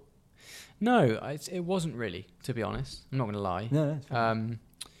before? No, it wasn't really, to be honest. I'm not going to lie. No.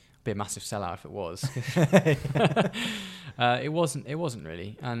 Be a massive sellout if it was. It wasn't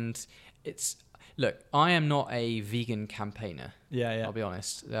really, and look, I am not a vegan campaigner. Yeah. I'll be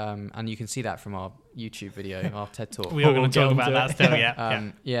honest, and you can see that from our YouTube video, our TED Talk. We are going to talk about that still,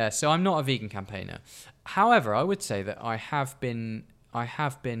 yeah. So I'm not a vegan campaigner. However, I would say that I have been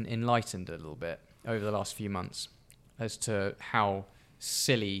enlightened a little bit over the last few months as to how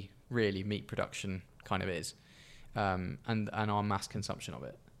silly really meat production kind of is, and our mass consumption of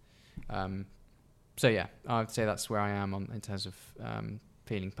it. So yeah, I would say that's where I am in terms of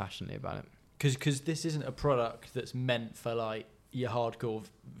feeling passionately about it. Because this isn't a product that's meant for like your hardcore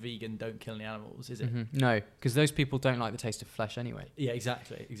vegan, don't kill any animals, is it? No, because those people don't like the taste of flesh anyway. Yeah,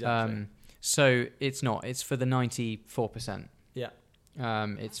 exactly. So it's not. It's for the 94%. Yeah.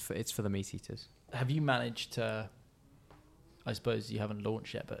 It's for the meat eaters. Have you managed to? I suppose you haven't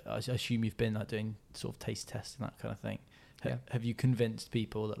launched yet, but I assume you've been like doing sort of taste tests and that kind of thing. Yeah. Have you convinced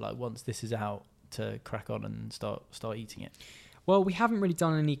people that like once this is out to crack on and start eating it? Well, we haven't really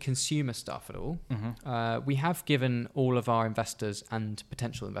done any consumer stuff at all. We have given all of our investors and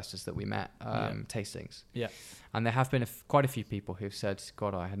potential investors that we met tastings. Yeah. And there have been quite a few people who've said,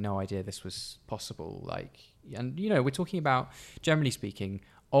 God, I had no idea this was possible. And we're talking about, generally speaking,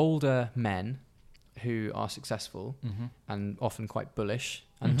 older men who are successful and often quite bullish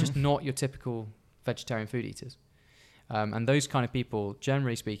and just not your typical vegetarian food eaters. And those kind of people,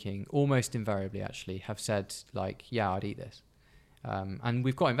 generally speaking, almost invariably actually have said yeah, I'd eat this. And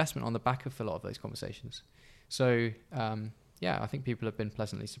we've got investment on the back of a lot of those conversations. So, I think people have been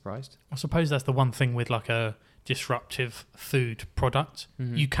pleasantly surprised. I suppose that's the one thing with like a disruptive food product.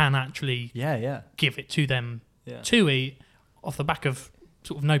 You can actually give it to them to eat off the back of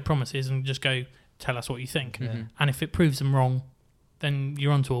sort of no promises and just go, tell us what you think. And if it proves them wrong, then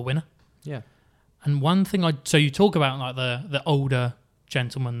you're onto a winner. Yeah. And one thing so you talk about like the older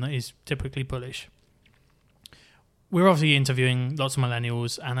gentleman that is typically bullish. we're obviously interviewing lots of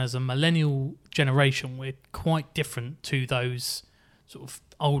millennials, and as a millennial generation, we're quite different to those sort of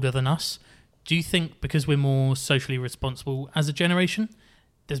older than us. Do you think because we're more socially responsible as a generation,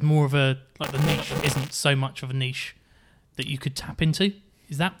 there's more of a, like, the niche isn't so much of a niche that you could tap into?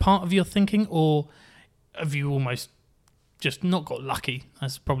 Is that part of your thinking, or have you almost just not got lucky?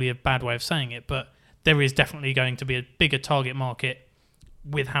 That's probably a bad way of saying it, but there is definitely going to be a bigger target market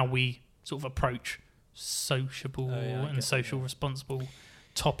with how we sort of approach sociable and social responsible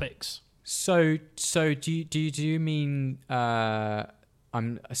topics. So do you mean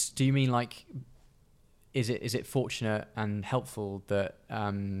do you mean like is it fortunate and helpful that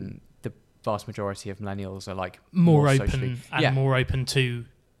the vast majority of millennials are like more open socially, and more open to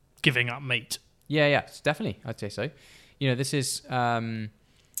giving up meat? Yeah, definitely, I'd say so. You know, this is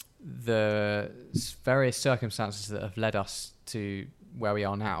the various circumstances that have led us to where we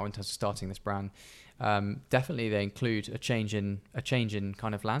are now in terms of starting this brand. Definitely, they include a change in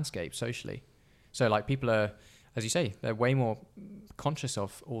kind of landscape socially. So, like, people are, as you say, they're way more conscious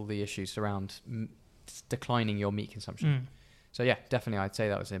of all the issues around declining your meat consumption. So, yeah, definitely, I'd say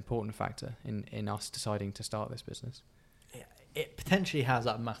that was an important factor in us deciding to start this business. It potentially has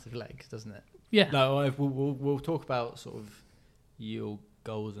that massive legs, doesn't it? Yeah. No, we'll talk about sort of your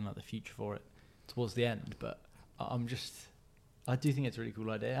goals and like the future for it towards the end. But I do think it's a really cool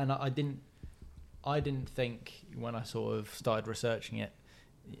idea, and I didn't think when I sort of started researching it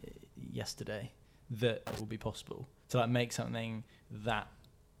yesterday that it would be possible to like make something that,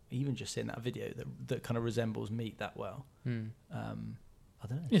 even just seeing that video, that kind of resembles meat that well. I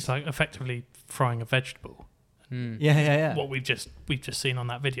don't know. It's like effectively frying a vegetable. Yeah. What we've just seen on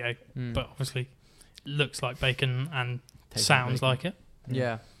that video, but obviously looks like bacon and Tastes sounds like like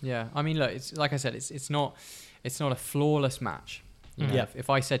it. Yeah. I mean, look, it's like I said, it's not a flawless match. You know, if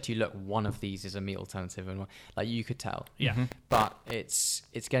I said to you, look, one of these is a meat alternative, and like you could tell. Yeah. Mm-hmm. But it's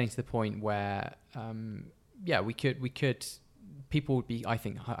getting to the point where, we could. People would be, I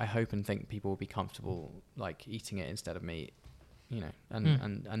hope and think people would be comfortable like eating it instead of meat, you know,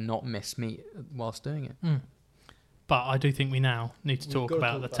 and not miss meat whilst doing it. But I do think we now need to We've talk got to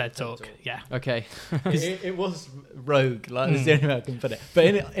about talk the about TED the TED Talk. Talk. Yeah. Okay. it was rogue, like that's the only way I can put it. But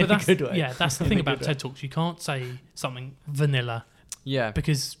in a good way. Yeah, that's the In thing a about good TED way. Talks. You can't say something vanilla Yeah.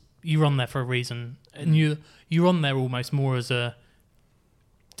 because you're on there for a reason, and you're on there almost more as a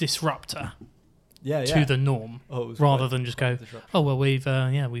disruptor to the norm, rather than just go, oh well,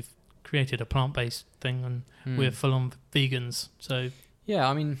 we've created a plant-based thing and we're full-on vegans. So yeah,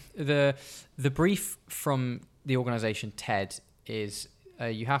 I mean the brief from the organisation TED is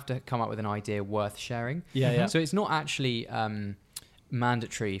you have to come up with an idea worth sharing. Yeah. So it's not actually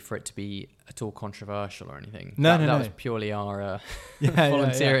mandatory for it to be at all controversial or anything. No. That was purely our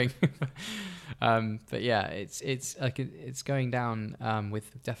volunteering. But yeah, it's like it's going down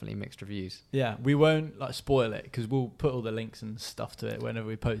with definitely mixed reviews. Yeah, we won't like spoil it because we'll put all the links and stuff to it whenever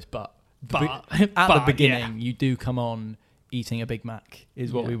we post. But at the beginning, you do come on eating a Big Mac,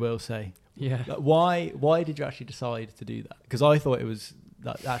 is what we will say. Yeah. Like, why did you actually decide to do that? Because I thought it was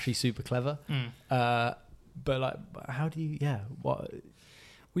like, actually super clever. But like, how do you? Yeah, what?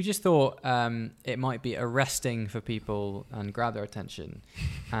 We just thought it might be arresting for people and grab their attention,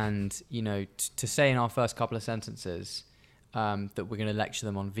 and you know, to say in our first couple of sentences that we're going to lecture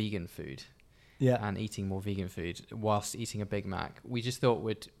them on vegan food, and eating more vegan food whilst eating a Big Mac. We just thought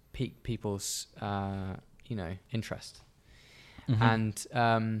would pique people's interest, and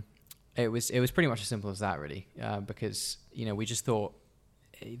it was pretty much as simple as that, really, because you know we just thought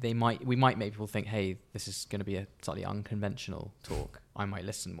we might make people think, hey, this is going to be a slightly unconventional talk. I might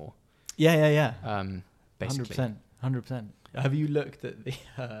listen more. Yeah. Basically, 100%. Have you looked at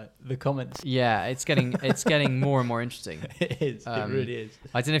the comments? Yeah, it's getting more and more interesting. It is. It really is.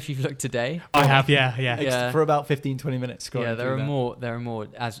 I don't know if you've looked today. I have. Yeah. For about 15-20 minutes scrolling. Yeah, there through are more.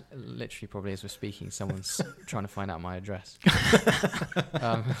 As literally, probably as we're speaking, someone's trying to find out my address.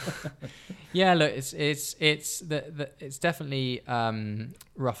 Yeah, look, it's definitely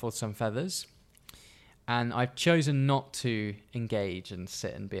ruffled some feathers, and I've chosen not to engage and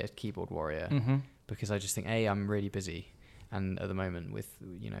sit and be a keyboard warrior because I just think I'm really busy, and at the moment with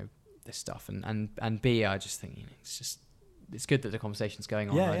this stuff, and B, I just think it's good that the conversation's going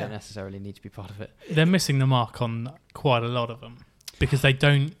on. I don't necessarily need to be part of it. They're missing the mark on quite a lot of them because they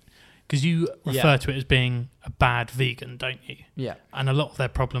don't. Because you refer to it as being a bad vegan, don't you? Yeah. And a lot of their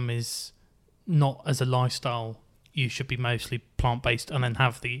problem is not as a lifestyle. You should be mostly plant-based and then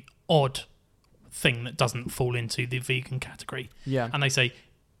have the odd thing that doesn't fall into the vegan category. Yeah. And they say,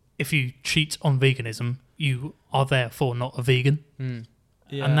 if you cheat on veganism, you are therefore not a vegan.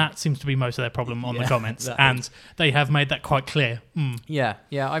 Yeah. And that seems to be most of their problem on the Yeah, comments. that And is. they have made that quite clear. Yeah.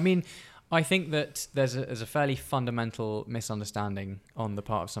 I mean, I think that there's a fairly fundamental misunderstanding on the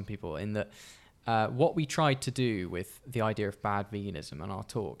part of some people in that what we tried to do with the idea of bad veganism on our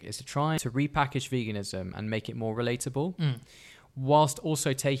talk is to try to repackage veganism and make it more relatable, whilst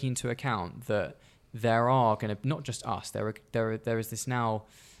also taking into account that there are going to, not just us, there is this now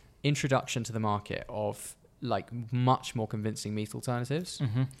introduction to the market of like much more convincing meat alternatives.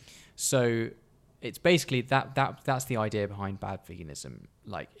 Mm-hmm. So it's basically that's the idea behind bad veganism.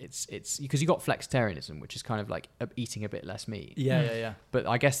 Like it's because you got flexitarianism, which is kind of like eating a bit less meat. Yeah. But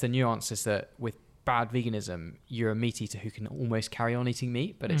I guess the nuance is that with bad veganism, you're a meat eater who can almost carry on eating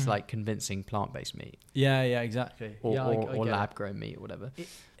meat, but it's like convincing plant-based meat Yeah, exactly. or, Yeah, or, I or get it. lab-grown meat or whatever.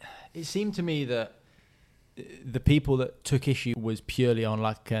 It seemed to me that the people that took issue was purely on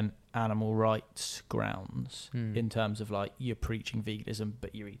like an animal rights grounds in terms of like you're preaching veganism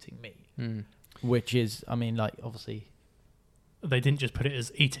but you're eating meat, which is, I mean, like obviously They didn't just put it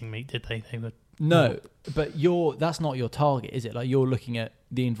as eating meat, did they? They were no, but that's not your target, is it? Like you're looking at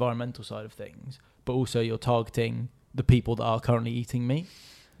the environmental side of things, but also you're targeting the people that are currently eating meat.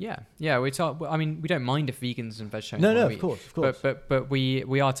 Yeah. I mean, we don't mind if vegans and vegetarians. No, want of meat, course. But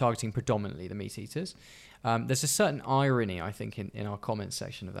we are targeting predominantly the meat eaters. There's a certain irony, I think, in our comments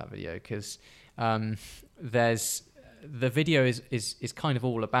section of that video because there's the video is kind of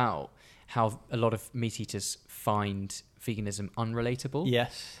all about how a lot of meat eaters find veganism unrelatable.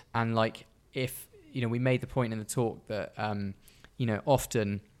 Yes. And like if we made the point in the talk that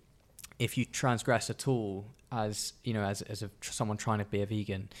often if you transgress at all as someone trying to be a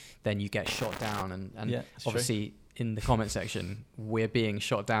vegan, then you get shot down and Yeah, it's obviously in the comment section we're being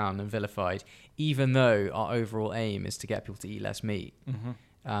shot down and vilified, even though our overall aim is to get people to eat less meat.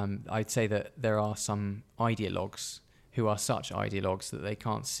 I'd say that there are some ideologues who are such ideologues that they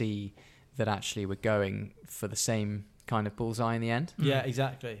can't see that actually we're going for the same kind of bullseye in the end. Yeah,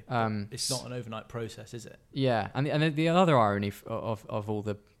 exactly. It's not an overnight process, is it? Yeah, and the other irony of all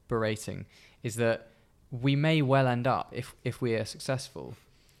the berating is that we may well end up, if we are successful,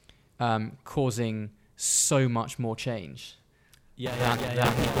 causing so much more change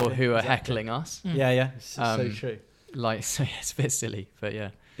than people who are heckling us. Yeah. It's so true. Like, so yeah, it's a bit silly, but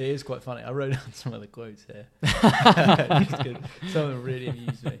yeah. It is quite funny. I wrote down some of the quotes here. Some of them really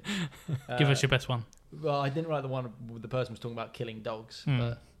amused me. Give us your best one. Well, I didn't write the one where the person was talking about killing dogs,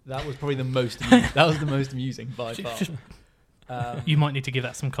 but that was probably the most. That was the most amusing by far. You might need to give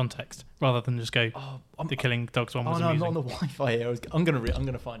that some context rather than just go. I'm The killing dogs one was I'm amusing. not on the Wi-Fi here. I'm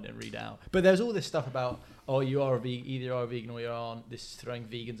gonna find it and read it out. But there's all this stuff about you are either you are a vegan or you aren't. This throwing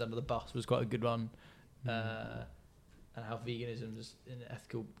vegans under the bus was quite a good one. And how veganism is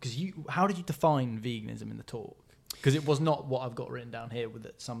ethical. Because how did you define veganism in the talk? Because it was not what I've got written down here with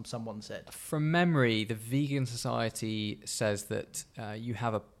that someone said. From memory, the Vegan Society says that you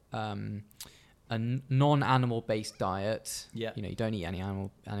have a non-animal based diet. Yeah. You don't eat any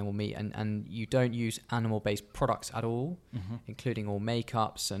animal meat, and you don't use animal based products at all, including all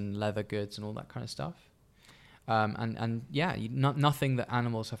makeups and leather goods and all that kind of stuff. Nothing that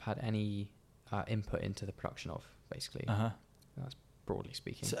animals have had any input into the production of, basically. That's broadly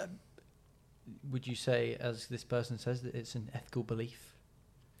speaking. So, would you say, as this person says, that it's an ethical belief?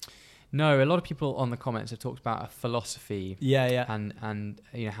 No, a lot of people on the comments have talked about a philosophy. Yeah. And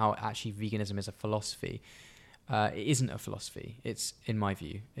how actually veganism is a philosophy. It isn't a philosophy. It's, in my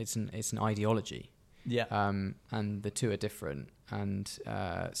view, it's an ideology. Yeah. And the two are different. And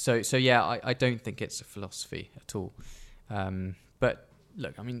so yeah, I don't think it's a philosophy at all. But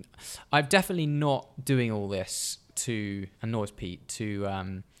look, I mean, I'm definitely not doing all this to, and nor is Pete,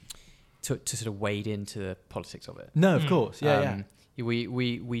 to sort of wade into the politics of it. No, of course. Yeah.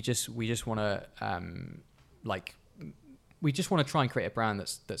 We just want to we just want to try and create a brand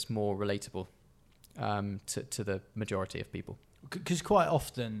that's more relatable to the majority of people. Because quite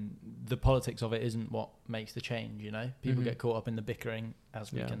often the politics of it isn't what makes the change. People get caught up in the bickering,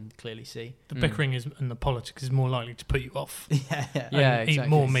 as we can clearly see. The bickering and the politics is more likely to put you off. Yeah, Eat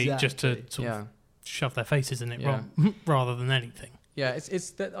more meat just to sort of of shove their faces in it wrong, rather than anything. Yeah,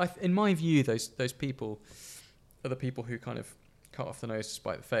 it's that in my view, those people are the people who kind of cut off the nose to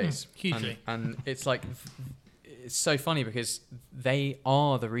spite the face. Hugely. And it's like, it's so funny because they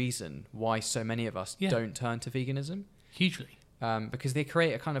are the reason why so many of us don't turn to veganism. Hugely. Because they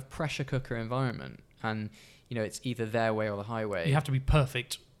create a kind of pressure cooker environment, and it's either their way or the highway. You have to be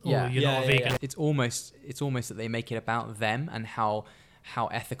perfect, or you're not a vegan. Yeah. It's almost that they make it about them and how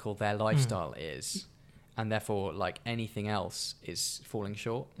ethical their lifestyle is, and therefore like anything else is falling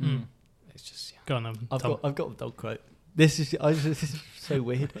short. It's just I've got the dog quote. This is so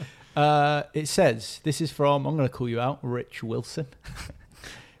weird. It says, this is from, I'm going to call you out, Rich Wilson,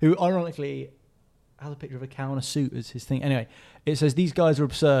 who ironically has a picture of a cow in a suit as his thing. Anyway, it says, these guys are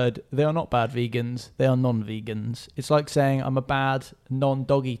absurd. They are not bad vegans. They are non-vegans. It's like saying I'm a bad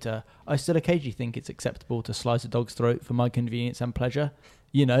non-dog eater. I still occasionally think it's acceptable to slice a dog's throat for my convenience and pleasure.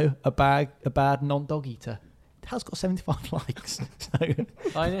 You know, a bad non-dog eater. It has got 75 likes. So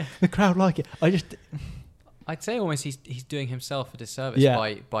I know. the crowd like it. I'd say almost he's doing himself a disservice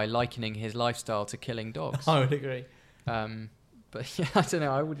by likening his lifestyle to killing dogs. I would agree. But yeah, I don't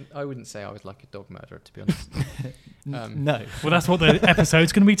know. I wouldn't say I was like a dog murderer, to be honest. No. Well, that's what the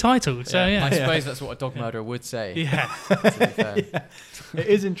episode's going to be titled. So yeah. I suppose that's what a dog murderer would say. Yeah. To be fair. Yeah. It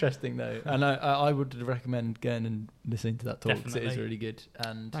is interesting though, and I would recommend going and listening to that talk because it is Definitely. really good.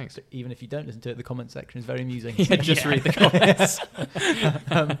 And Thanks. even if you don't listen to it, the comment section is very amusing. Yeah, just read the comments.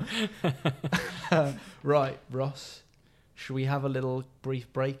 Right, Ross, should we have a little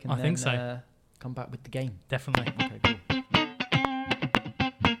brief break and I then think so. Come back with the game? Definitely. Okay, cool.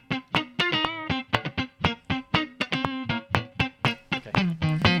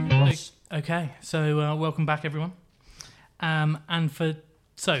 Okay, Ross. Okay, so welcome back, everyone.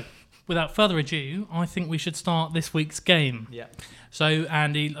 So, without further ado, I think we should start this week's game. Yeah. So,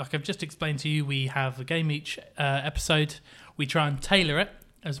 Andy, like I've just explained to you, we have a game each episode. We try and tailor it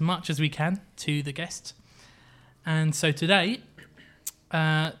as much as we can to the guest. And so today's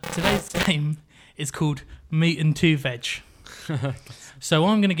game is called Meat and Two Veg. So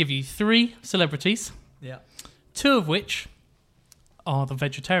I'm going to give you 3 celebrities, Yeah. 2 of which are the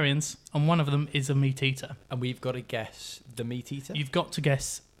vegetarians, and 1 of them is a meat eater. And we've got to guess the meat eater. You've got to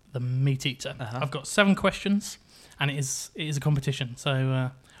guess the meat eater. Uh-huh. I've got 7 questions, and it is a competition. So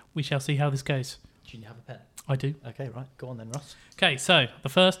we shall see how this goes. Do you have a pen? I do. Okay, right. Go on then, Ross. Okay, so the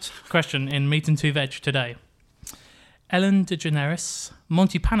first question in Meat and Two Veg today. Ellen DeGeneres,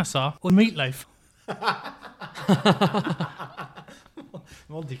 Monty Panesar, or Meatloaf?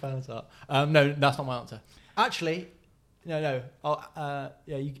 Monty Panesar. No, that's not my answer. Actually, no. Andy.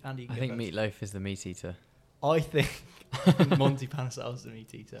 You I can think go first. Meatloaf is the meat eater. I think Monty Panesar is the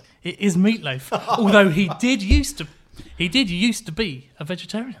meat eater. It is Meatloaf, although he did used to be a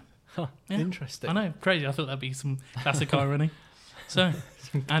vegetarian. Huh, Yeah. Interesting. I know, crazy. I thought that'd be some classic irony. So,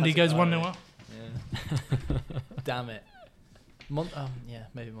 Andy Classic goes 1-0 irony. up. Yeah. Damn it.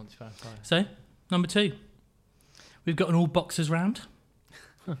 Maybe Monty Panesar. So, number 2. We've got an all boxers round.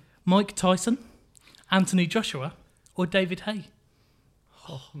 Mike Tyson, Anthony Joshua, or David Hay?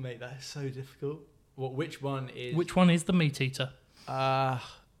 Oh, mate, that is so difficult. Which one is? Which one is the meat eater? I've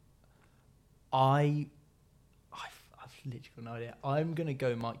literally got no idea. I'm gonna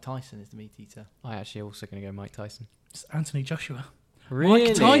go Mike Tyson as the meat eater. I actually also going to go Mike Tyson. It's Anthony Joshua. Really?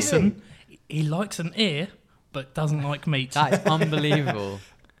 Mike Tyson, he likes an ear, but doesn't like meat. That is unbelievable.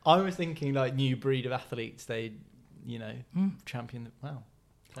 I was thinking like new breed of athletes. They, Mm. champion. Wow.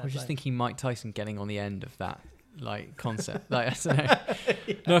 I was just thinking Mike Tyson getting on the end of that concept. I don't know.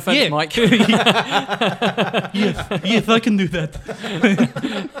 No offense, Yeah. Mike. yes, I can do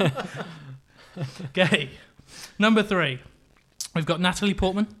that. Okay. Number 3. We've got Natalie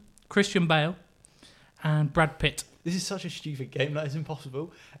Portman, Christian Bale, and Brad Pitt. This is such a stupid game. That is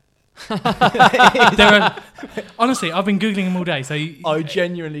impossible. Honestly, I've been Googling them all day. So I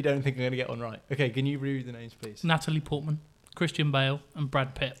genuinely don't think I'm going to get one right. Okay, can you read the names, please? Natalie Portman, Christian Bale, and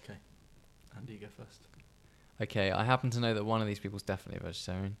Brad Pitt. Andy, you go first. Okay, I happen to know that one of these people's definitely a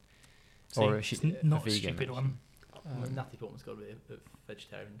vegetarian. See, Or it's a not a vegan, stupid actually. one. Natalie Portman's got to be a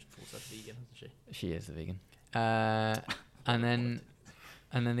vegetarian, also vegan, hasn't she? She is the vegan. And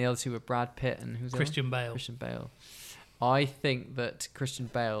then the other 2 were Brad Pitt and who's the other Christian Bale. one? Christian Bale. I think that Christian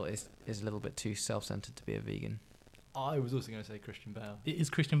Bale is a little bit too self-centered to be a vegan. I was also going to say Christian Bale. It is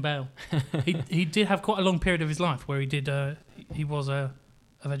Christian Bale. he did have quite a long period of his life where he was a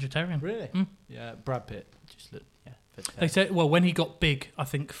vegetarian. Really? Mm. Yeah, Brad Pitt just looked, They vegetarian. said, well, when he got big, I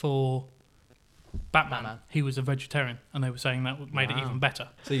think for Batman, he was a vegetarian, and they were saying that made it Wow. even better.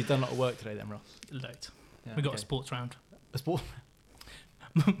 So you've done a lot of work today then, Ross? Late. Yeah, We got a okay. sports round. A sport?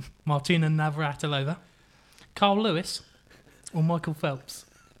 Martina Navratilova, Carl Lewis, or Michael Phelps.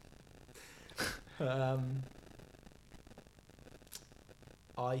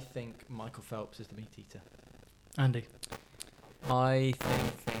 I think Michael Phelps is the meat eater. Andy. I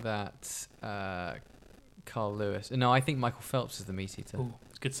think that Carl Lewis. No, I think Michael Phelps is the meat eater. Oh,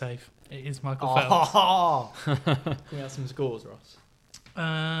 it's a good save. It is Michael Phelps. Can we have some scores, Ross?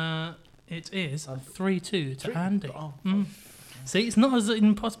 It is 3-2 to Andy. Oh. Mm. See, it's not as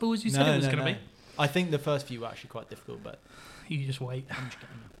impossible as you said it was going to be. I think the first few were actually quite difficult, but You just wait. I'm just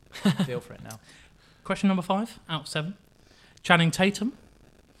getting a feel for it now. Question number 5 out of 7. Channing Tatum,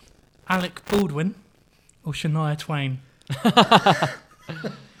 Alec Baldwin, or Shania Twain?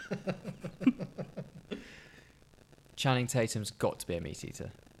 Channing Tatum's got to be a meat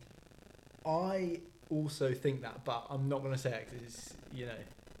eater. I also think that, but I'm not going to say it because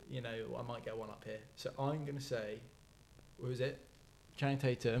I might get one up here. So I'm going to say, what was it? Channing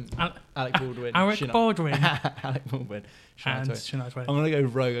Tatum, Alec Baldwin, Baldwin, Alec Baldwin, and Twain. Shania Twain. I'm going to go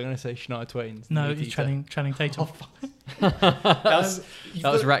rogue. I'm going to say Shania Twain. No, it's Channing Tatum. That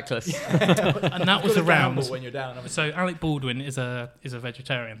was reckless. And that was a round. When you're down. So Alec Baldwin is a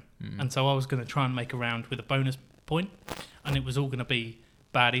vegetarian, and so I was going to try and make a round with a bonus point, and it was all going to be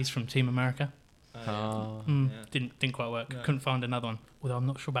baddies from Team America. Didn't quite work. No. Couldn't find another one. Although I'm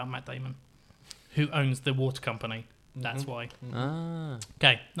not sure about Matt Damon, who owns the water company. That's why.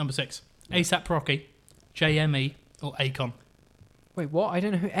 Okay, number 6. A$AP Rocky, JME, or Akon. Wait, what? I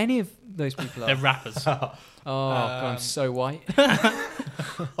don't know who any of those people are. They're rappers. God, I'm so white.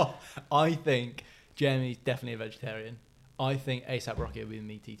 I think Jeremy's definitely a vegetarian. I think A$AP Rocky will be the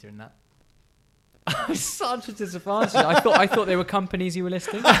meat eater in that. Such a disadvantage. I thought they were companies you were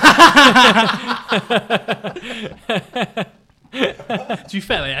listing. To be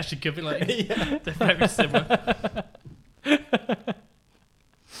fair, they actually could be like they're very similar.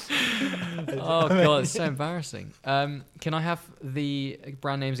 Oh god, it's so embarrassing. Can I have the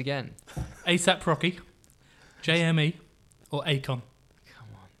brand names again? A$AP Rocky, JME, or Akon. Come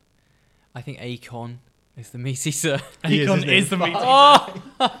on. I think Akon is the meat eater. Akon is the meat eater. Oh!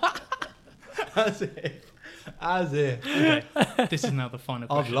 As if. Okay, this is now the final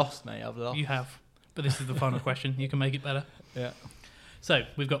question. I've lost, mate. I've lost. You have, but this is the final question. You can make it better. Yeah. So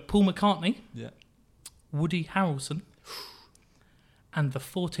we've got Paul McCartney, Yeah. Woody Harrelson, and the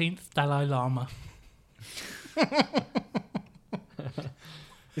 14th Dalai Lama.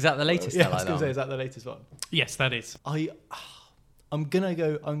 Is that the latest Yeah, I Dalai was going to say, Lama? is that the latest one? Yes, that is. I'm gonna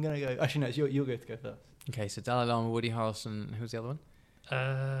go. Actually, no, it's you'll go first. Okay, so Dalai Lama, Woody Harrelson, who's the other one?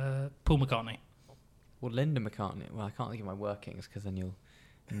 Paul McCartney. Well, Linda McCartney. Well, I can't think of my workings because then you'll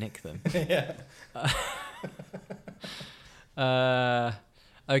nick them. Yeah.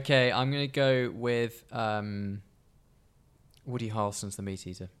 Okay, I'm going to go with Woody Harrelson's the meat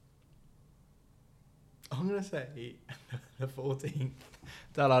eater. I'm gonna say the 14th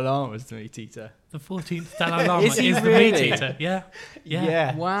Dalai Lama was the meat eater. The 14th Dalai Lama Is he the meat really? eater. Yeah.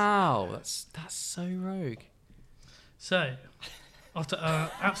 Yeah. Wow, that's so rogue. So, after an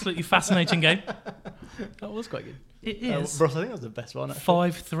absolutely fascinating game, That was quite good. it is Ross, I think that was the best one.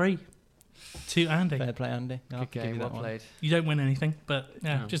 Actually. 5-3 to Andy. Fair play, Andy. I'll Good give game, you well that one. played. You don't win anything, but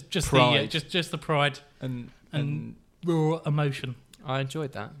yeah, No. just Pride. the pride And and raw emotion. I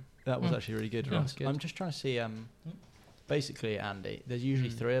enjoyed that. that was actually really good, Yeah, Ross. it's good. I'm just trying to see. Basically, Andy, there's usually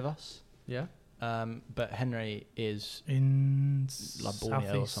 3 of us. Yeah. But Henry is In Like Borneo or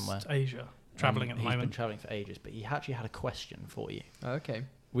Southeast somewhere. Asia, traveling at the He's been moment. traveling for ages, but he actually had a question for you. Oh, okay.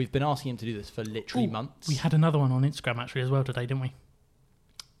 We've been asking him to do this for literally Ooh, months. We had another one on Instagram actually as well today, didn't we?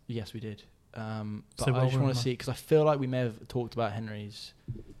 Yes, we did. But So I while just we're want on to see, because I feel like we may have talked about Henry's.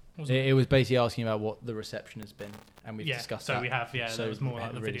 Wasn't It was basically asking about what the reception has been, and we've yeah, discussed so that. we have. Yeah, so that was more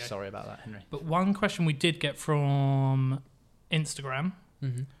like the really video. sorry about that, Henry. But one question we did get from Instagram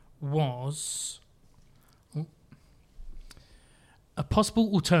Mm-hmm. was a possible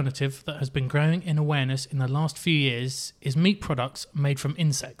alternative that has been growing in awareness in the last few years is meat products made from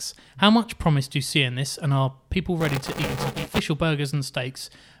insects. How much promise do you see in this, and are people ready to eat official burgers and steaks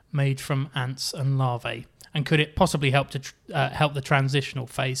made from ants and larvae? And could it possibly help to help the transitional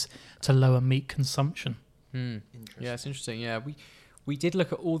phase to lower meat consumption? Yeah, it's interesting. Yeah, we did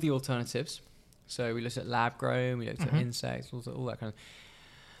look at all the alternatives. So we looked at lab grown, we looked at insects, all that kind of.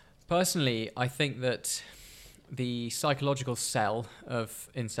 Personally, I think that the psychological sell of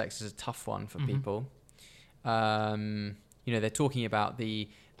insects is a tough one for people. They're talking about the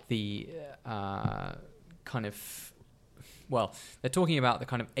kind of, well, they're talking about the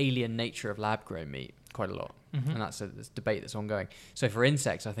kind of alien nature of lab grown meat quite a lot, and that's a debate that's ongoing. So for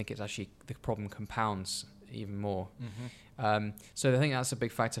insects, I think it's actually the problem compounds even more. So I think that's a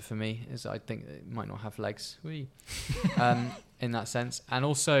big factor for me, is I think it might not have legs in that sense. And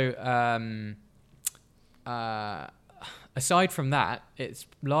also, aside from that, it's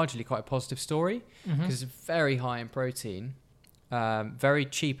largely quite a positive story because it's very high in protein, very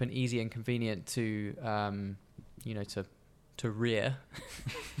cheap and easy and convenient to rear.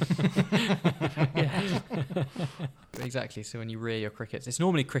 Yeah. Exactly. So when you rear your crickets, it's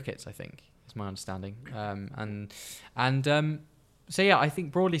normally crickets, I think, is my understanding. So yeah, I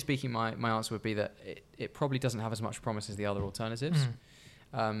think broadly speaking, my answer would be that it probably doesn't have as much promise as the other alternatives.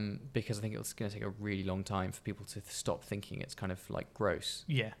 because I think it's going to take a really long time for people to stop thinking it's kind of like gross,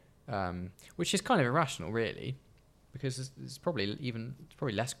 Yeah. which is kind of irrational, really, because it's probably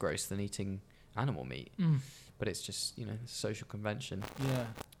less gross than eating animal meat, but it's just social convention. Yeah.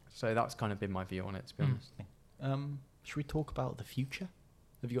 So that's kind of been my view on it, to be honest. Should we talk about the future?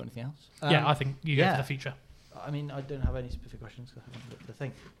 Have you got anything else? Yeah, I think you go yeah. for the future. I mean, I don't have any specific questions because I haven't looked at the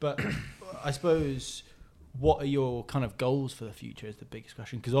thing. But I suppose, what are your kind of goals for the future is the biggest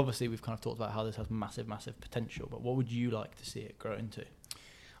question. Because obviously we've kind of talked about how this has massive, massive potential. But what would you like to see it grow into?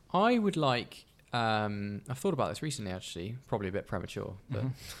 I would like... I've thought about this recently, actually. Probably a bit premature. But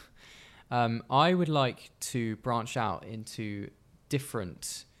I would like to branch out into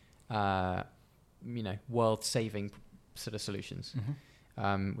different, world-saving sort of solutions.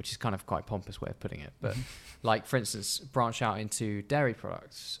 Which is kind of quite a pompous way of putting it. But like, for instance, branch out into dairy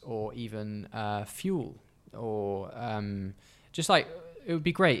products or even fuel or just like, it would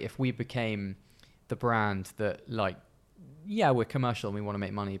be great if we became the brand that like, yeah, we're commercial and we want to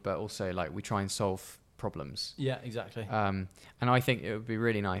make money, but also like we try and solve problems. Yeah, exactly. And I think it would be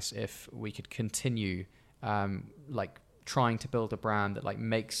really nice if we could continue like trying to build a brand that like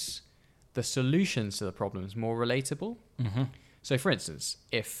makes the solutions to the problems more relatable. So, for instance,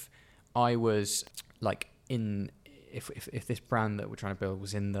 if I was like if this brand that we're trying to build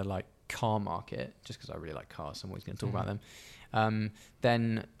was in the like car market, just because I really like cars, so I'm always going to talk about them.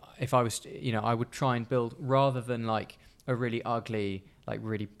 Then if I was, I would try and build, rather than like a really ugly, like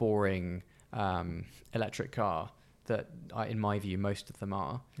really boring electric car that, in my view, most of them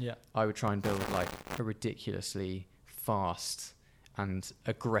are. Yeah. I would try and build like a ridiculously fast and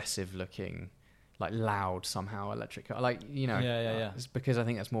aggressive looking, like loud somehow electric car, like it's because I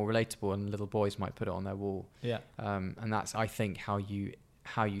think that's more relatable and little boys might put it on their wall. And that's, I think, how you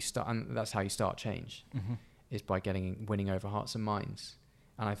start, and that's how you start change, is by winning over hearts and minds.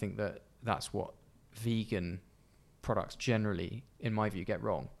 And I think that's what vegan products generally, in my view, get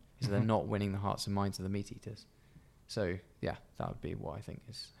wrong, is they're not winning the hearts and minds of the meat eaters. So yeah, that would be what I think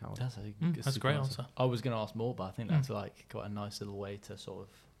is how. That's a great answer. I was going to ask more, but I think that's like quite a nice little way to sort of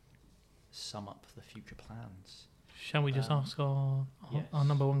sum up the future plans. Shall we just ask our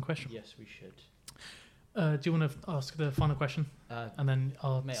number one question? Yes, we should. Do you want to ask the final question, and then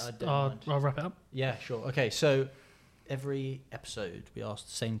I'll wrap it up? Yeah, sure. Okay, so every episode we ask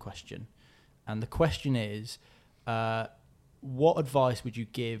the same question, and the question is, what advice would you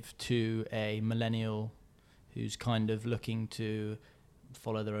give to a millennial who's kind of looking to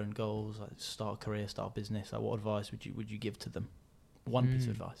follow their own goals, like start a career, start a business? Like, what advice would you give to them? One piece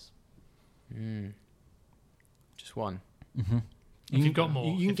of advice. Just one. If you've got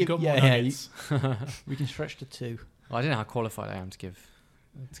more, you can give more. We can stretch to two. Well, I don't know how qualified I am to give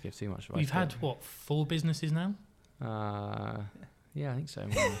too much advice. You've had 4 businesses now? Yeah, I think so.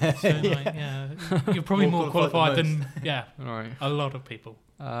 You're probably more qualified than right. A lot of people.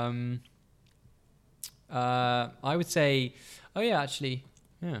 I would say, I'd say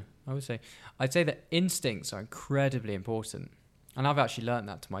that instincts are incredibly important. And I've actually learned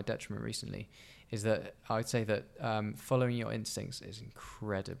that to my detriment recently, is that I would say that following your instincts is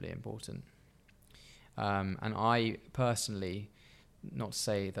incredibly important. And I personally, not to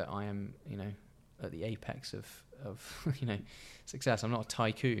say that I am, at the apex of success. I'm not a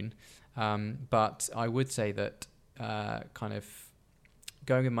tycoon, but I would say that kind of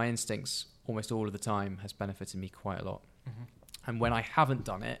going with my instincts almost all of the time has benefited me quite a lot. And when I haven't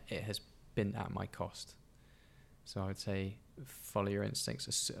done it, it has been at my cost. So I would say follow your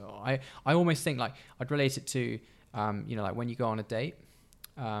instincts. I almost think like I'd relate it to, like when you go on a date.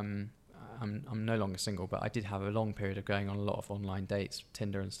 I'm no longer single, but I did have a long period of going on a lot of online dates,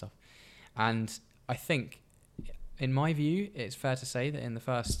 Tinder and stuff. And I think, in my view, it's fair to say that in the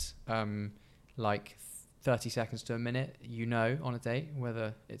first 30 seconds to a minute, on a date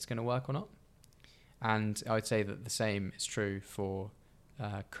whether it's going to work or not. And I would say that the same is true for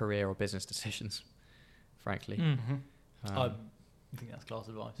career or business decisions, frankly. I think that's class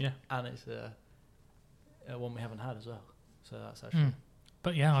advice. Yeah. And it's one we haven't had as well. So that's actually...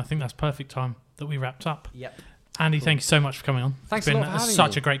 But yeah, I think that's perfect time that we wrapped up. Yep. Andy, thank you so much for coming on. Thanks it's been a lot for having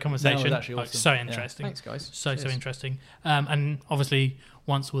such me. a great conversation. No, it was actually awesome. So interesting. Thanks, guys. So interesting. And obviously,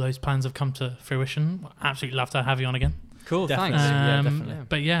 once all those plans have come to fruition, we'd absolutely love to have you on again. Cool, definitely. thanks. Definitely.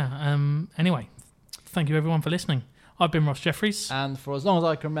 But anyway, thank you everyone for listening. I've been Ross Jeffries. And for as long as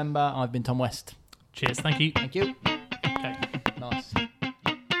I can remember, I've been Tom West. Cheers. Thank you. Thank you. Okay. Nice.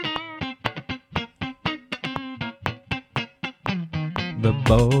 The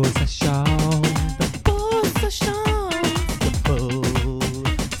boys are sharp.